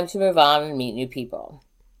is time to move on and meet new people.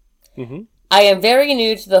 Mm-hmm. I am very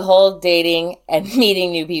new to the whole dating and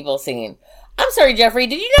meeting new people scene. I'm sorry, Jeffrey,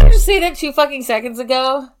 did you not just say that 2 fucking seconds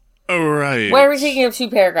ago? All right. Why are we taking up 2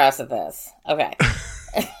 paragraphs of this? Okay.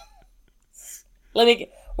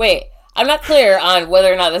 Wait, I'm not clear on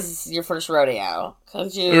whether or not this is your first rodeo.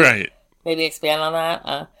 Could you maybe expand on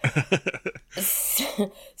that?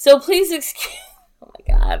 So please excuse... Oh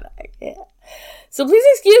my God, I can't. So please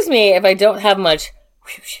excuse me if I don't have much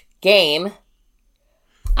game.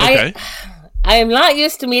 Okay. I am not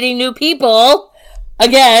used to meeting new people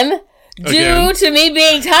again due to me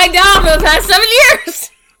being tied down for the past 7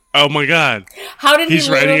 years. Oh my God. How did He's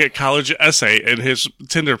writing a college essay in his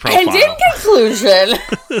Tinder profile. And in conclusion,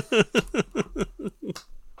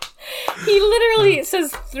 he literally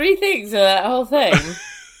says 3 things in that whole thing.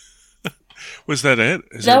 Was that it?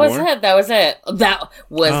 That was it. That was it. That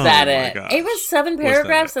was that it. Gosh. It was 7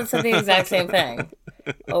 paragraphs that said the exact same thing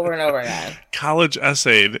over and over again. College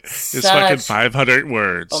essay is fucking 500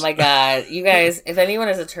 words. Oh my God. You guys, if anyone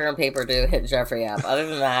has a term paper, do hit Jeffrey up. Other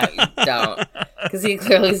than that, don't. Because he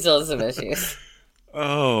clearly still has some issues.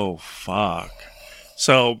 Oh, fuck.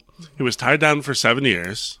 So, he was tied down for 7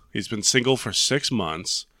 years. He's been single for 6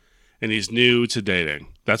 months. And he's new to dating.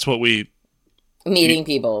 That's what we... Meeting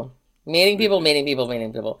people. Meeting people. Meeting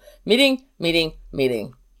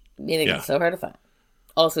Yeah. is so hard to find.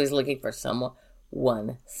 Also, he's looking for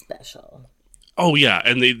someone special. Oh, yeah.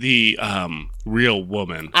 And the real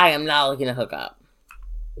woman. I am not looking to hook up.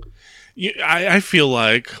 I feel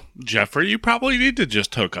like, Jeffrey, you probably need to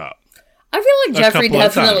just hook up. I feel like Jeffrey couple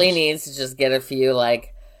of definitely times. needs to just get a few,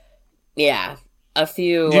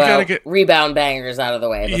 You gotta get- rebound bangers out of the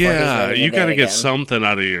way. Before he's ready to you got to date get again. something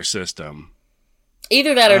out of your system.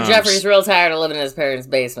 Either that or Jeffrey's real tired of living in his parents'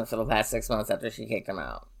 basement for the past 6 months after she kicked him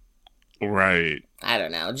out. Right. I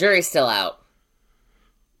don't know. Jury's still out.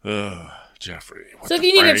 Ugh, Jeffrey. what So if the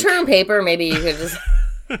you need a Frank? term paper, maybe you could just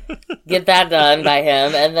get that done by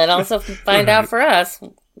him, and then also find out for us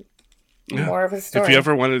more of his story. If you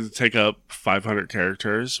ever wanted to take up 500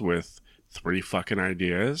 characters with 3 fucking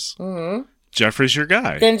ideas, Jeffrey's your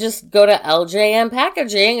guy. Then just go to LJM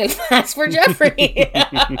Packaging and ask for Jeffrey.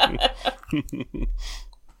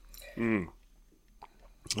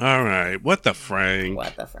 All right. What the Frank?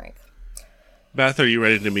 What the Frank? Beth, are you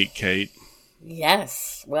ready to meet Kate?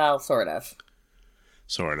 Yes. Well, sort of.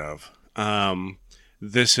 Sort of.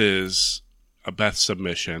 This is a Beth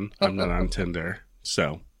submission. I'm not on Tinder,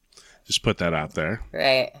 so just put that out there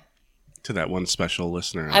Right. to that one special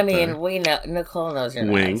listener out I mean, there. we know Nicole knows you're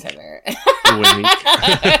not Wink. on Tinder. Wink.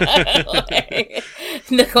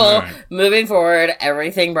 Nicole, Right. moving forward,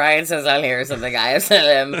 everything Brian says on here is something I have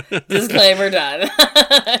sent him. Disclaimer done.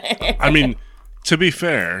 I mean, to be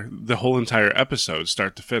fair, the whole entire episode,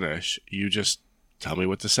 start to finish, you just tell me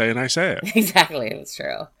what to say and I say it. Exactly, it's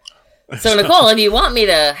true. So, Nicole, if you want me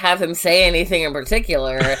to have him say anything in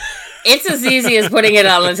particular, it's as easy as putting it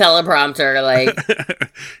on the teleprompter. Like,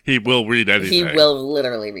 He will read anything. he will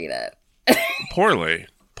literally read it. Poorly.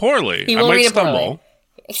 He I will might read it stumble.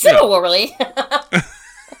 Similarly.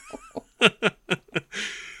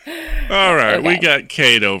 All right, we Okay. got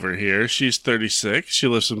Kate over here. She's 36. She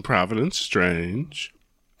lives in Providence. Strange.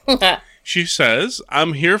 She says,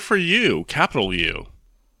 I'm here for you. Capital U.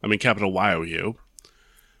 I mean, capital Y-O-U.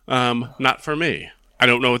 Not for me. I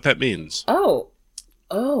don't know what that means. Oh.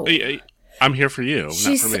 I'm here for you,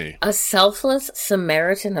 She's not for me. a selfless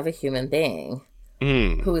Samaritan of a human being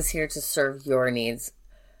Mm. who is here to serve your needs.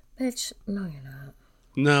 Bitch, no, you're not.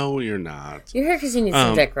 No, you're not. You're here because you need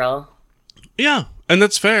some dick, girl. Yeah, and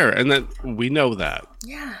that's fair, and that we know that.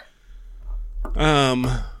 Yeah.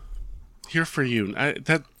 Here for you.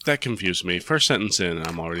 That confused me. First sentence in,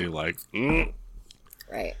 I'm already like,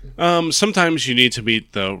 Right. Sometimes you need to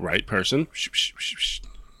meet the right person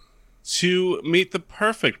to meet the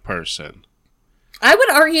perfect person. I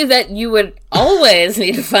would argue that you would always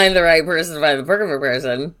need to find the right person to find the perfect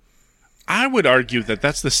person. I would argue that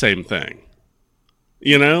that's the same thing.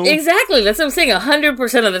 You know? Exactly. That's what I'm saying.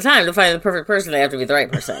 100% of the time, to find the perfect person, they have to be the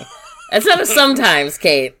right person. That's not a sometimes,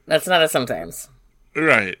 Kate. That's not a sometimes.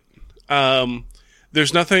 Right.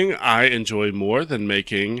 There's nothing I enjoy more than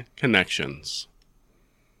making connections.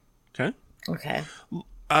 Okay? Okay.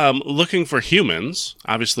 Looking for humans,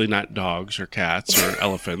 obviously not dogs or cats or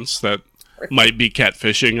elephants that might be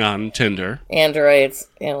catfishing on Tinder. Androids,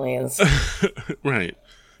 aliens. Right.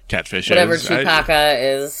 Catfish. Whatever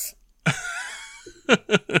Chewbacca is.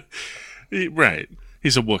 Right.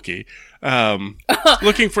 He's a Wookiee.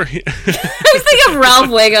 Looking for... I was thinking of Ralph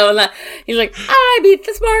Wago and that. He's like, I beat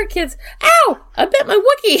the smart kids. Ow! I bet my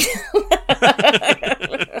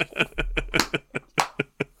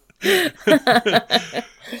Wookiee.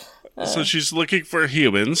 So she's looking for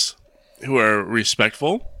humans who are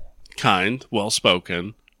respectful, kind,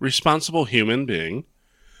 well-spoken, responsible human being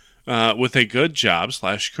with a good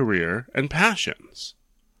job/career and passions.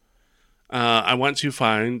 I want to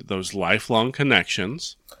find those lifelong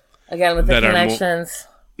connections. Again, with the connections.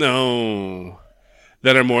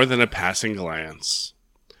 That are more than a passing glance.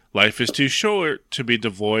 Life is too short to be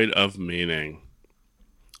devoid of meaning.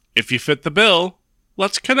 If you fit the bill,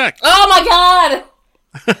 let's connect. Oh my god!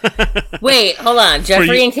 Wait, hold on.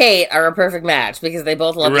 Jeffrey and Kate are a perfect match because they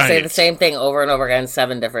both love to say the same thing over and over again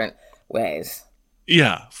 7 different ways.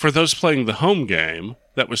 Yeah, for those playing the home game,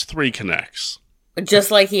 that was 3 connects.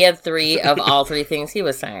 Just like he had 3 of all 3 things he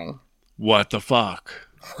was saying. What the fuck?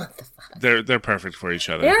 What the fuck? They're perfect for each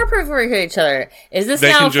other. They are perfect for each other. Is this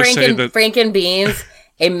now Frank and Beans,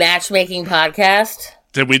 a matchmaking podcast?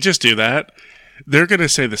 Did we just do that? They're going to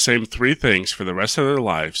say the same 3 things for the rest of their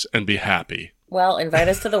lives and be happy. Well, invite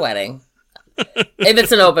us to the wedding. If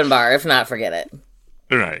it's an open bar. If not, forget it.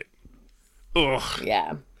 Right. Ugh.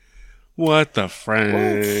 Yeah. What the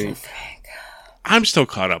Frank? I'm still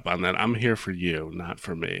caught up on that. I'm here for you, not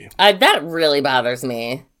for me. That really bothers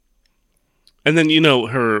me. And then,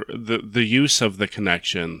 the use of the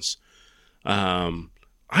connections.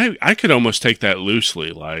 I could almost take that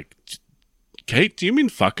loosely. Like, Kate, do you mean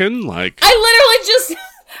fucking? Like, I literally just...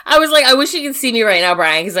 I was like, I wish you could see me right now,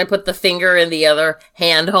 Brian, because I put the finger in the other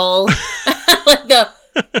hand hole. Like the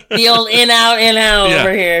old in-out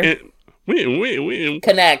over here.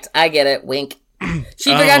 Connect. I get it. Wink. She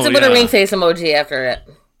forgot to put a wink face emoji after it.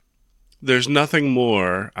 There's nothing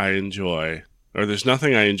more I enjoy, or there's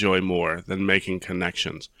nothing I enjoy more than making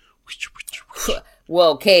connections.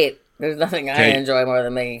 Whoa, Kate. There's nothing I enjoy more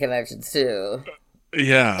than making connections, too.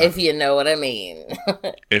 Yeah. If you know what I mean.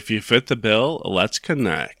 If you fit the bill, let's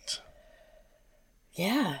connect.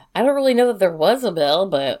 Yeah. I don't really know that there was a bill,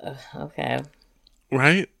 but okay.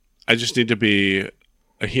 Right? I just need to be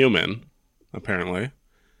a human, apparently.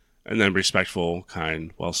 And then respectful,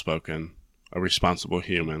 kind, well-spoken, a responsible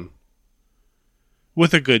human.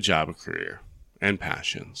 With a good job, career, and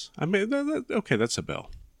passions. I mean, okay, that's a bill.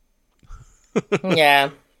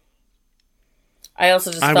 Yeah. I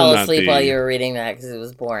also just fell asleep while you were reading that because it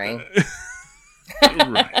was boring.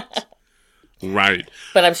 Right.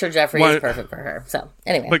 But I'm sure Jeffrey is perfect for her. So,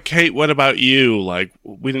 anyway. But Kate, what about you? Like,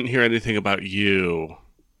 we didn't hear anything about you.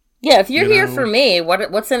 Yeah, if you're here for me,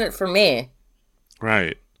 what's in it for me?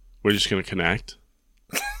 Right. We're just going to connect?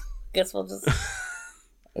 Guess we'll just...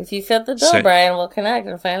 If you fit the bill, Brian, we'll connect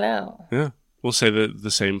and find out. Yeah. We'll say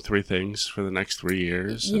the same 3 things for the next 3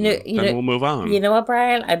 years, and then we'll move on. You know what,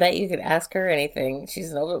 Brian? I bet you could ask her anything.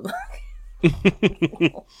 She's an open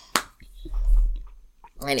book.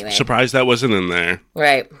 Anyway. Surprised that wasn't in there.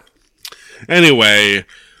 Right. Anyway,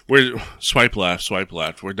 we're swipe left.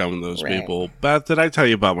 We're done with those people. Beth, did I tell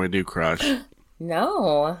you about my new crush?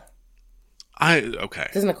 No. Okay.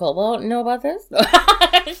 Does Nicole know about this?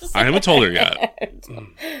 I haven't told her yet.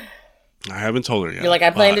 You're like,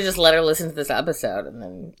 I plan to just let her listen to this episode and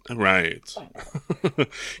then... Right.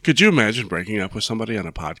 Could you imagine breaking up with somebody on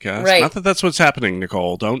a podcast? Right. Not that that's what's happening,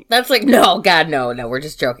 Nicole. Don't... That's like, no, God, no. We're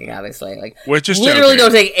just joking, obviously. Like, we're just literally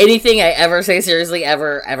joking. Don't take anything I ever say seriously,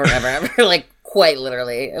 ever. Like, quite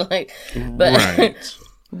literally. Like, but, right.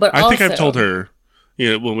 But I also, think I've told her,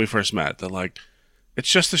 when we first met, that, like, it's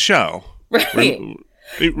just a show. Right.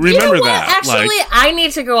 Remember that. Actually, I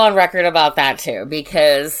need to go on record about that too,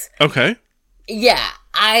 because... Okay. Yeah,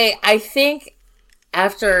 I think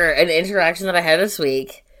after an interaction that I had this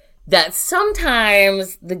week, that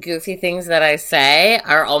sometimes the goofy things that I say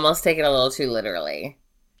are almost taken a little too literally.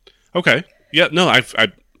 Okay. Yeah, no, I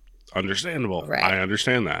understandable. Right. I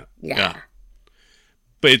understand that. Yeah.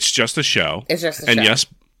 but it's just a show. It's just a and show. yes,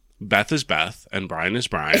 Beth is Beth and Brian is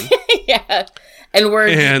Brian. Yeah. And we're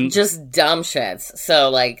And- just dumb shits. So,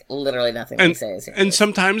 like, literally nothing we say is serious. And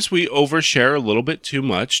sometimes we overshare a little bit too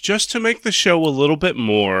much just to make the show a little bit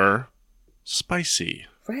more spicy.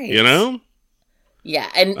 Right. You know? Yeah.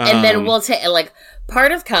 And then we'll take, like,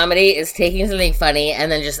 part of comedy is taking something funny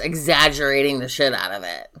and then just exaggerating the shit out of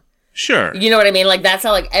it. Sure. You know what I mean? Like, that's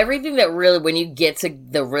how, like, everything that really, when you get to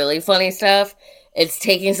the really funny stuff, it's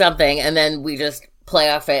taking something and then we just play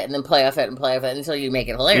off it and then play off it and play off it until you make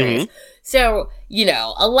it hilarious. Mm-hmm. So, you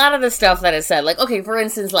know, a lot of the stuff that is said, like, okay, for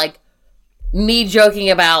instance, like, me joking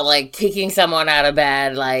about, like, kicking someone out of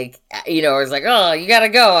bed, like, you know, it's like, oh, you gotta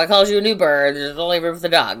go, I called you an Uber, there's only room for the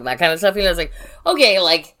dog, that kind of stuff, you know, it's like, okay,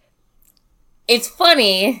 like, it's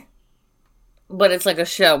funny, but it's like a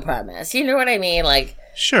show premise, you know what I mean? Like,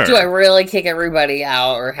 Sure. do I really kick everybody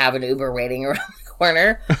out or have an Uber waiting around the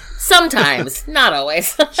corner? Sometimes, not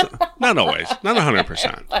always. Not always. Not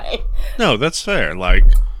 100%. but, No, that's fair. Like,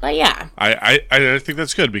 but yeah, I think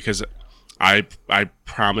that's good because I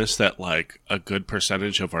promise that, like, a good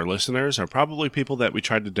percentage of our listeners are probably people that we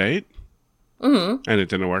tried to date and it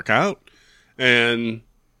didn't work out. And,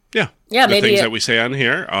 yeah. Yeah, the maybe things it- that we say on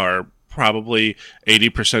here are probably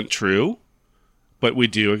 80% true, but we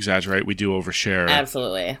do exaggerate. We do overshare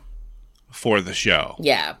absolutely. for the show.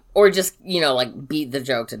 Yeah. Or just, you know, like, beat the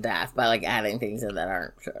joke to death by, like, adding things in that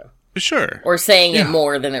aren't true. Sure. Or saying Yeah. it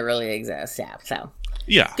more than it really exists. Yeah, so.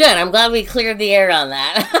 Yeah. Good, I'm glad we cleared the air on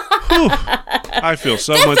that. Whew. I feel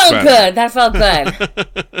so That much felt better. good. That felt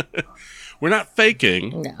good. We're not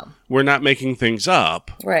faking. No. We're not making things up.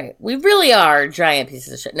 Right. We really are giant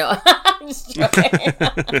pieces of shit. No, I'm just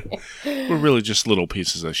joking. We're really just little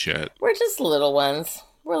pieces of shit. We're just little ones.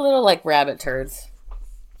 We're little, like, rabbit turds.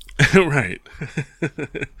 Right.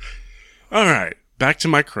 All right. Back to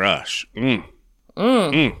my crush.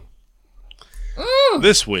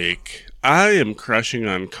 This week, I am crushing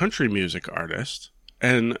on country music artist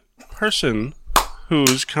and person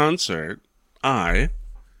whose concert I,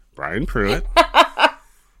 Brian Pruitt,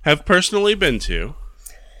 have personally been to,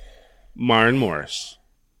 Maren Morris.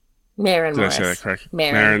 Maren Did Morris. I say that correct?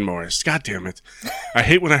 Maren. Morris. God damn it. I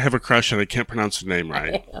hate when I have a crush and I can't pronounce the name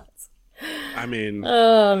right. I mean,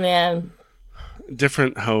 Oh, man.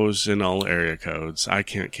 different hoes in all area codes. I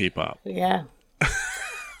can't keep up. Yeah.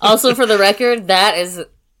 Also, for the record, that is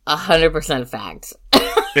 100% fact.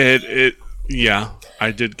 Yeah. I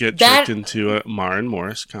did get That- tricked into a Maren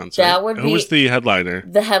Morris concert. That would Who be- was the headliner?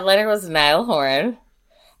 The headliner was Niall Horan.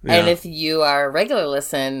 Yeah. And if you are a regular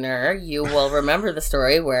listener, you will remember the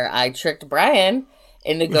story where I tricked Brian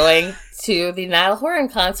into going to the Niall Horan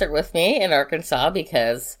concert with me in Arkansas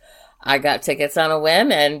because I got tickets on a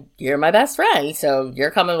whim and you're my best friend, so you're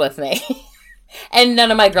coming with me. And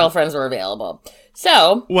none of my girlfriends were available.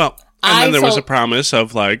 So Well, and I then there was a told- promise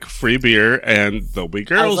of, like, free beer and there'll be I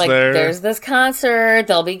girls was like, there. there's this concert,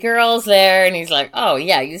 there'll be girls there. And he's like, oh,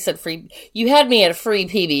 yeah, you said free. You had me at free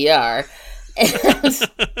PBR. And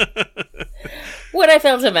what I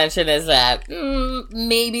failed to mention is that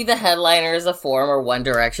maybe the headliner is a former One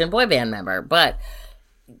Direction boy band member, but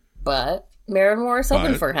Maren Morris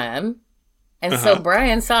opened But- for him. And so Uh-huh.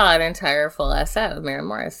 Brian saw an entire full ass set of Maren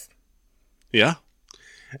Morris. Yeah.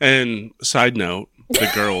 And side note,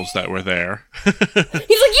 the girls that were there. He's like,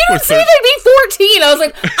 you don't say they'd be 14. I was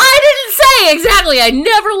like, I didn't say exactly. I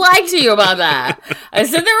never lied to you about that. I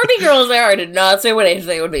said there would be girls there. I did not say what age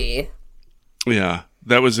they would be. Yeah.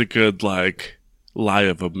 That was a good, like, lie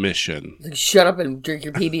of omission. Like, shut up and drink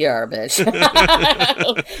your PBR, bitch.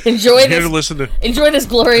 enjoy Here to this. listen to Enjoy this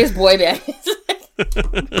glorious boy band.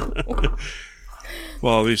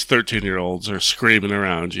 while these 13-year-olds are screaming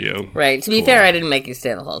around you. Right. To be fair, I didn't make you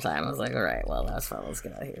stay the whole time. I was like, all right, well, that's fun. Let's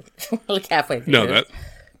get out of here. Like halfway through. No, this.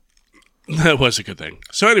 that was a good thing.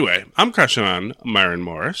 So anyway, I'm crushing on Maren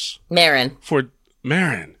Morris Maren. for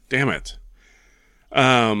Maren. Damn it.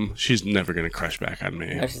 She's never gonna crush back on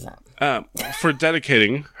me. No, she's not. For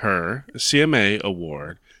dedicating her CMA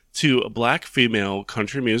award to a black female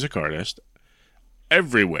country music artist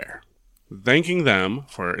everywhere, thanking them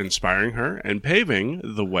for inspiring her and paving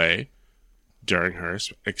the way during her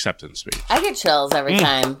acceptance speech. I get chills every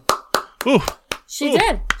time. Ooh, She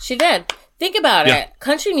did. She did. Think about Yeah. it.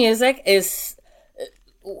 Country music is...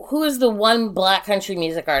 Who is the one black country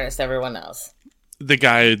music artist everyone knows? the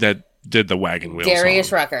guy that did the wagon wheel Darius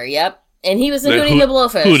song. Rucker, yep. And he was in The Hootie and the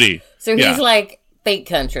Blowfish. Hootie, So he's yeah. like fake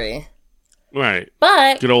country. Right.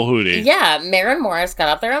 But... Good old Hootie. Yeah, Maren Morris got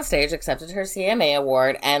up there on stage, accepted her CMA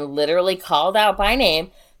award, and literally called out by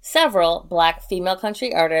name several black female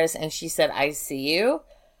country artists, and she said, I see you,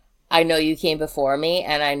 I know you came before me,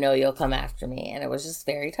 and I know you'll come after me. And it was just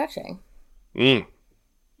very touching. I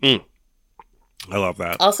love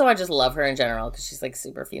that. Also, I just love her in general because she's like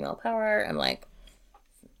super female power. I'm like,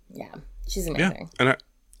 yeah, she's amazing. Yeah,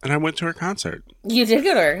 and I went to her concert. You did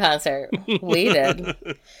go to her concert. We did.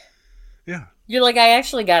 Yeah. You're like, I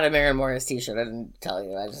actually got a Maren Morris t-shirt. I didn't tell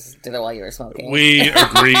you. I just did it while you were smoking. We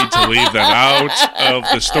agreed to leave that out of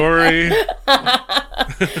the story.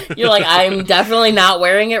 You're like, I'm definitely not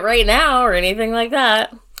wearing it right now or anything like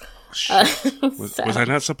that. Was I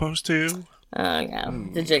not supposed to? Oh, yeah.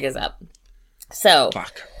 The jig is up. So,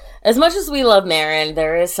 Fuck. as much as we love Maren,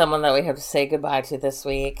 there is someone that we have to say goodbye to this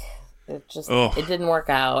week. It didn't work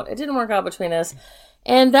out. It didn't work out between us.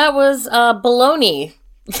 And that was bologna.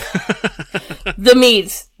 The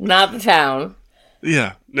meat, not the town.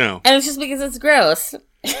 Yeah, no. And it's just because it's gross.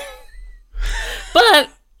 But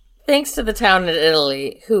thanks to the town in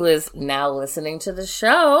Italy, who is now listening to the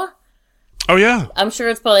show. Oh, yeah. I'm sure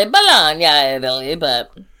it's probably Bologna, Italy,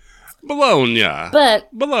 but... Bologna.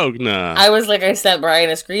 I was like, I sent Brian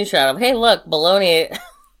a screenshot of, hey, look, Bologna,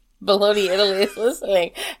 Italy is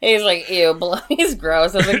listening. And he's like, ew, bologna is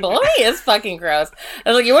gross. I was like, bologna is fucking gross. I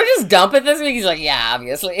was like, you want to just dump it this week? He's like, yeah,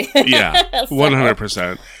 obviously. Yeah,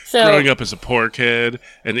 100%. So, growing up as a poor kid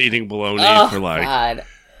and eating bologna for like, God.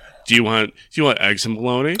 do you want eggs and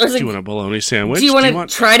bologna? Like, do you want a bologna sandwich? Do you want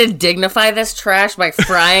to try to dignify this trash by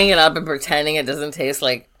frying it up and pretending it doesn't taste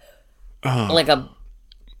like a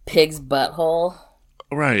pig's butthole?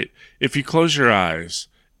 Right. If you close your eyes,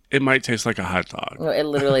 it might taste like a hot dog. No, it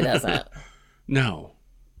literally doesn't. No.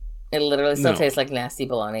 It literally still tastes like nasty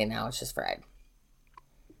bologna. Now it's just fried.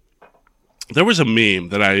 There was a meme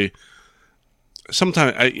that I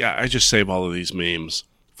just save all of these memes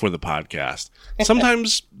for the podcast.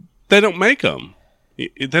 Sometimes they don't make them.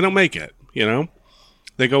 They don't make it, you know?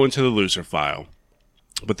 They go into the loser file.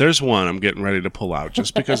 But there's one I'm getting ready to pull out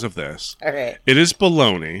just because of this. All right. It is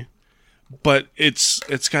bologna, but it's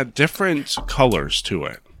got different colors to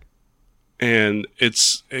it. And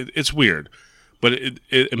it's weird. But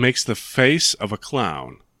it makes the face of a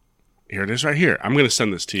clown. Here it is right here. I'm going to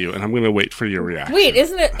send this to you, and I'm going to wait for your reaction. Wait,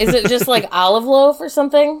 is it just like olive loaf or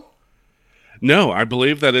something? No, I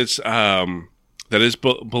believe that it's that is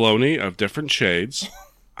bologna of different shades.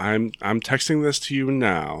 I'm texting this to you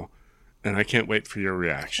now, and I can't wait for your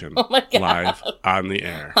reaction. Oh my God. Live on the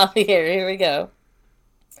air. On the air, here we go.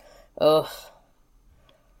 Oh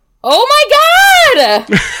my God!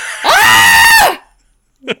 Ah!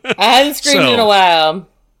 I hadn't screamed in a while.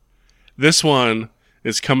 This one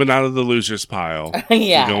is coming out of the losers pile.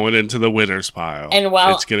 Yeah. Going into the winners pile. And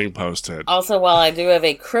while it's getting posted. Also, while I do have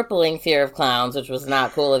a crippling fear of clowns, which was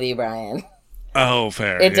not cool of you, Brian. Oh,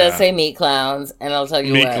 fair. It does say meat clowns, and I'll tell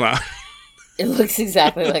you meat what. Clown. It looks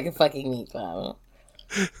exactly like a fucking meat clown.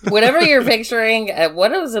 Whatever you're picturing, what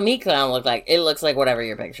does a meat clown look like? It looks like whatever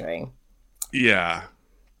you're picturing. Yeah.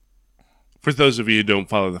 For those of you who don't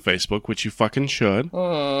follow the Facebook, which you fucking should,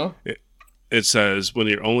 it says, when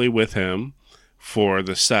you're only with him for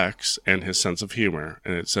the sex and his sense of humor,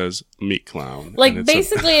 and it says meat clown. Like,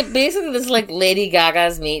 basically this is like Lady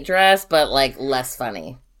Gaga's meat dress, but like less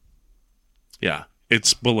funny. Yeah.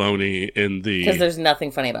 It's baloney in the because there's nothing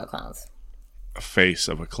funny about clowns. Face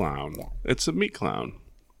of a clown. Yeah. It's a meat clown.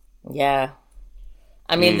 Yeah.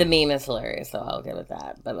 I mean, the meme is hilarious, so I'll give it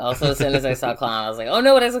that. But also, as soon as I saw clown, I was like, oh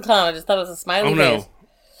no, it is a clown. I just thought it was a smiley face.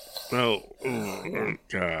 No. Oh,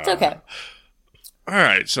 God. It's okay. All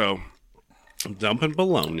right, so I'm dumping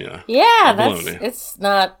bologna. Yeah, it's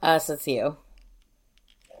not us, it's you.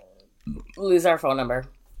 Lose our phone number.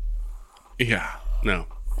 Yeah, no.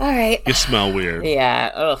 All right. You smell weird.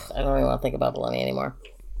 Yeah, ugh, I don't even want to think about bologna anymore.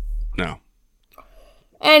 No.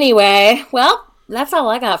 Anyway, well, that's all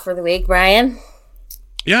I got for the week, Brian.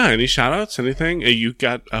 Yeah, any shout-outs? Anything? You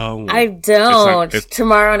got... I don't.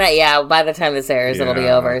 Tomorrow night, yeah, by the time this airs, it'll be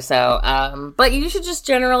over. So, but you should just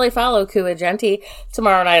generally follow Kua Genti.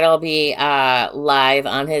 Tomorrow night I'll be live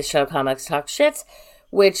on his show, Comics Talk Shit,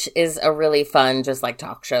 which is a really fun, just like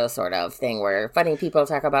talk show sort of thing where funny people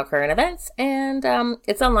talk about current events. And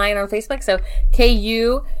it's online on Facebook. So,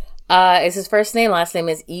 KU is his first name. Last name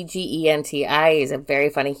is Egenti. He's a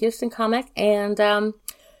very funny Houston comic. And...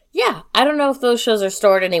 yeah, I don't know if those shows are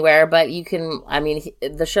stored anywhere, but you can, I mean,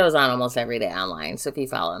 the show's on almost every day online, so if you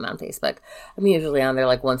follow him on Facebook, I'm usually on there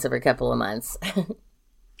like once every couple of months.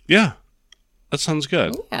 Yeah, that sounds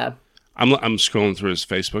good. Yeah. I'm scrolling through his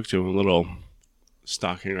Facebook, doing a little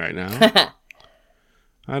stalking right now.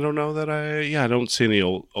 I don't know that I don't see any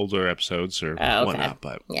older episodes or whatnot,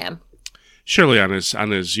 but yeah, surely on his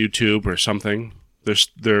YouTube or something.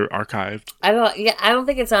 They're archived. I don't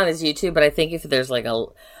think it's on his YouTube, but I think if there's like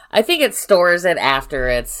I think it stores it after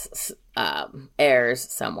it's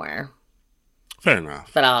airs somewhere, Fair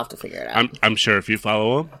enough. but I'll have to figure it out. I'm sure if you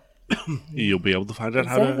follow him, you'll be able to find out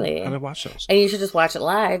how to watch those. And you should just watch it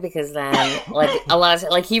live because then, like, a lot of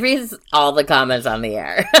like he reads all the comments on the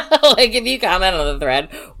air. Like, if you comment on the thread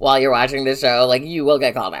while you're watching the show, like, you will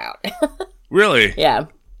get called out. Really? Yeah.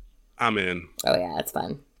 I'm in. Oh yeah, it's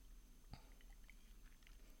fun.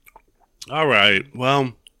 All right.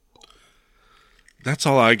 Well, that's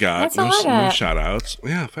all I got. That's all I got. No shout outs.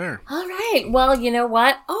 Yeah, fair. All right. Well, you know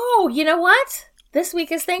what? Oh, you know what? This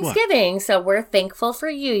week is Thanksgiving, so we're thankful for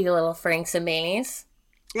you, you little Franks and Beanies.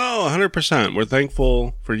 Oh, 100%. We're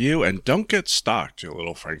thankful for you, and don't get stalked, you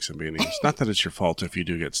little Franks and Beanies. Not that it's your fault if you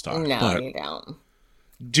do get stalked. No, but you don't.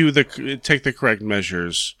 take the correct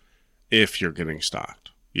measures if you're getting stalked,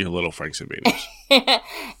 you little Franks and Beanies.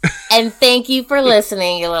 And thank you for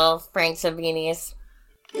listening, you little Franks and Beanies.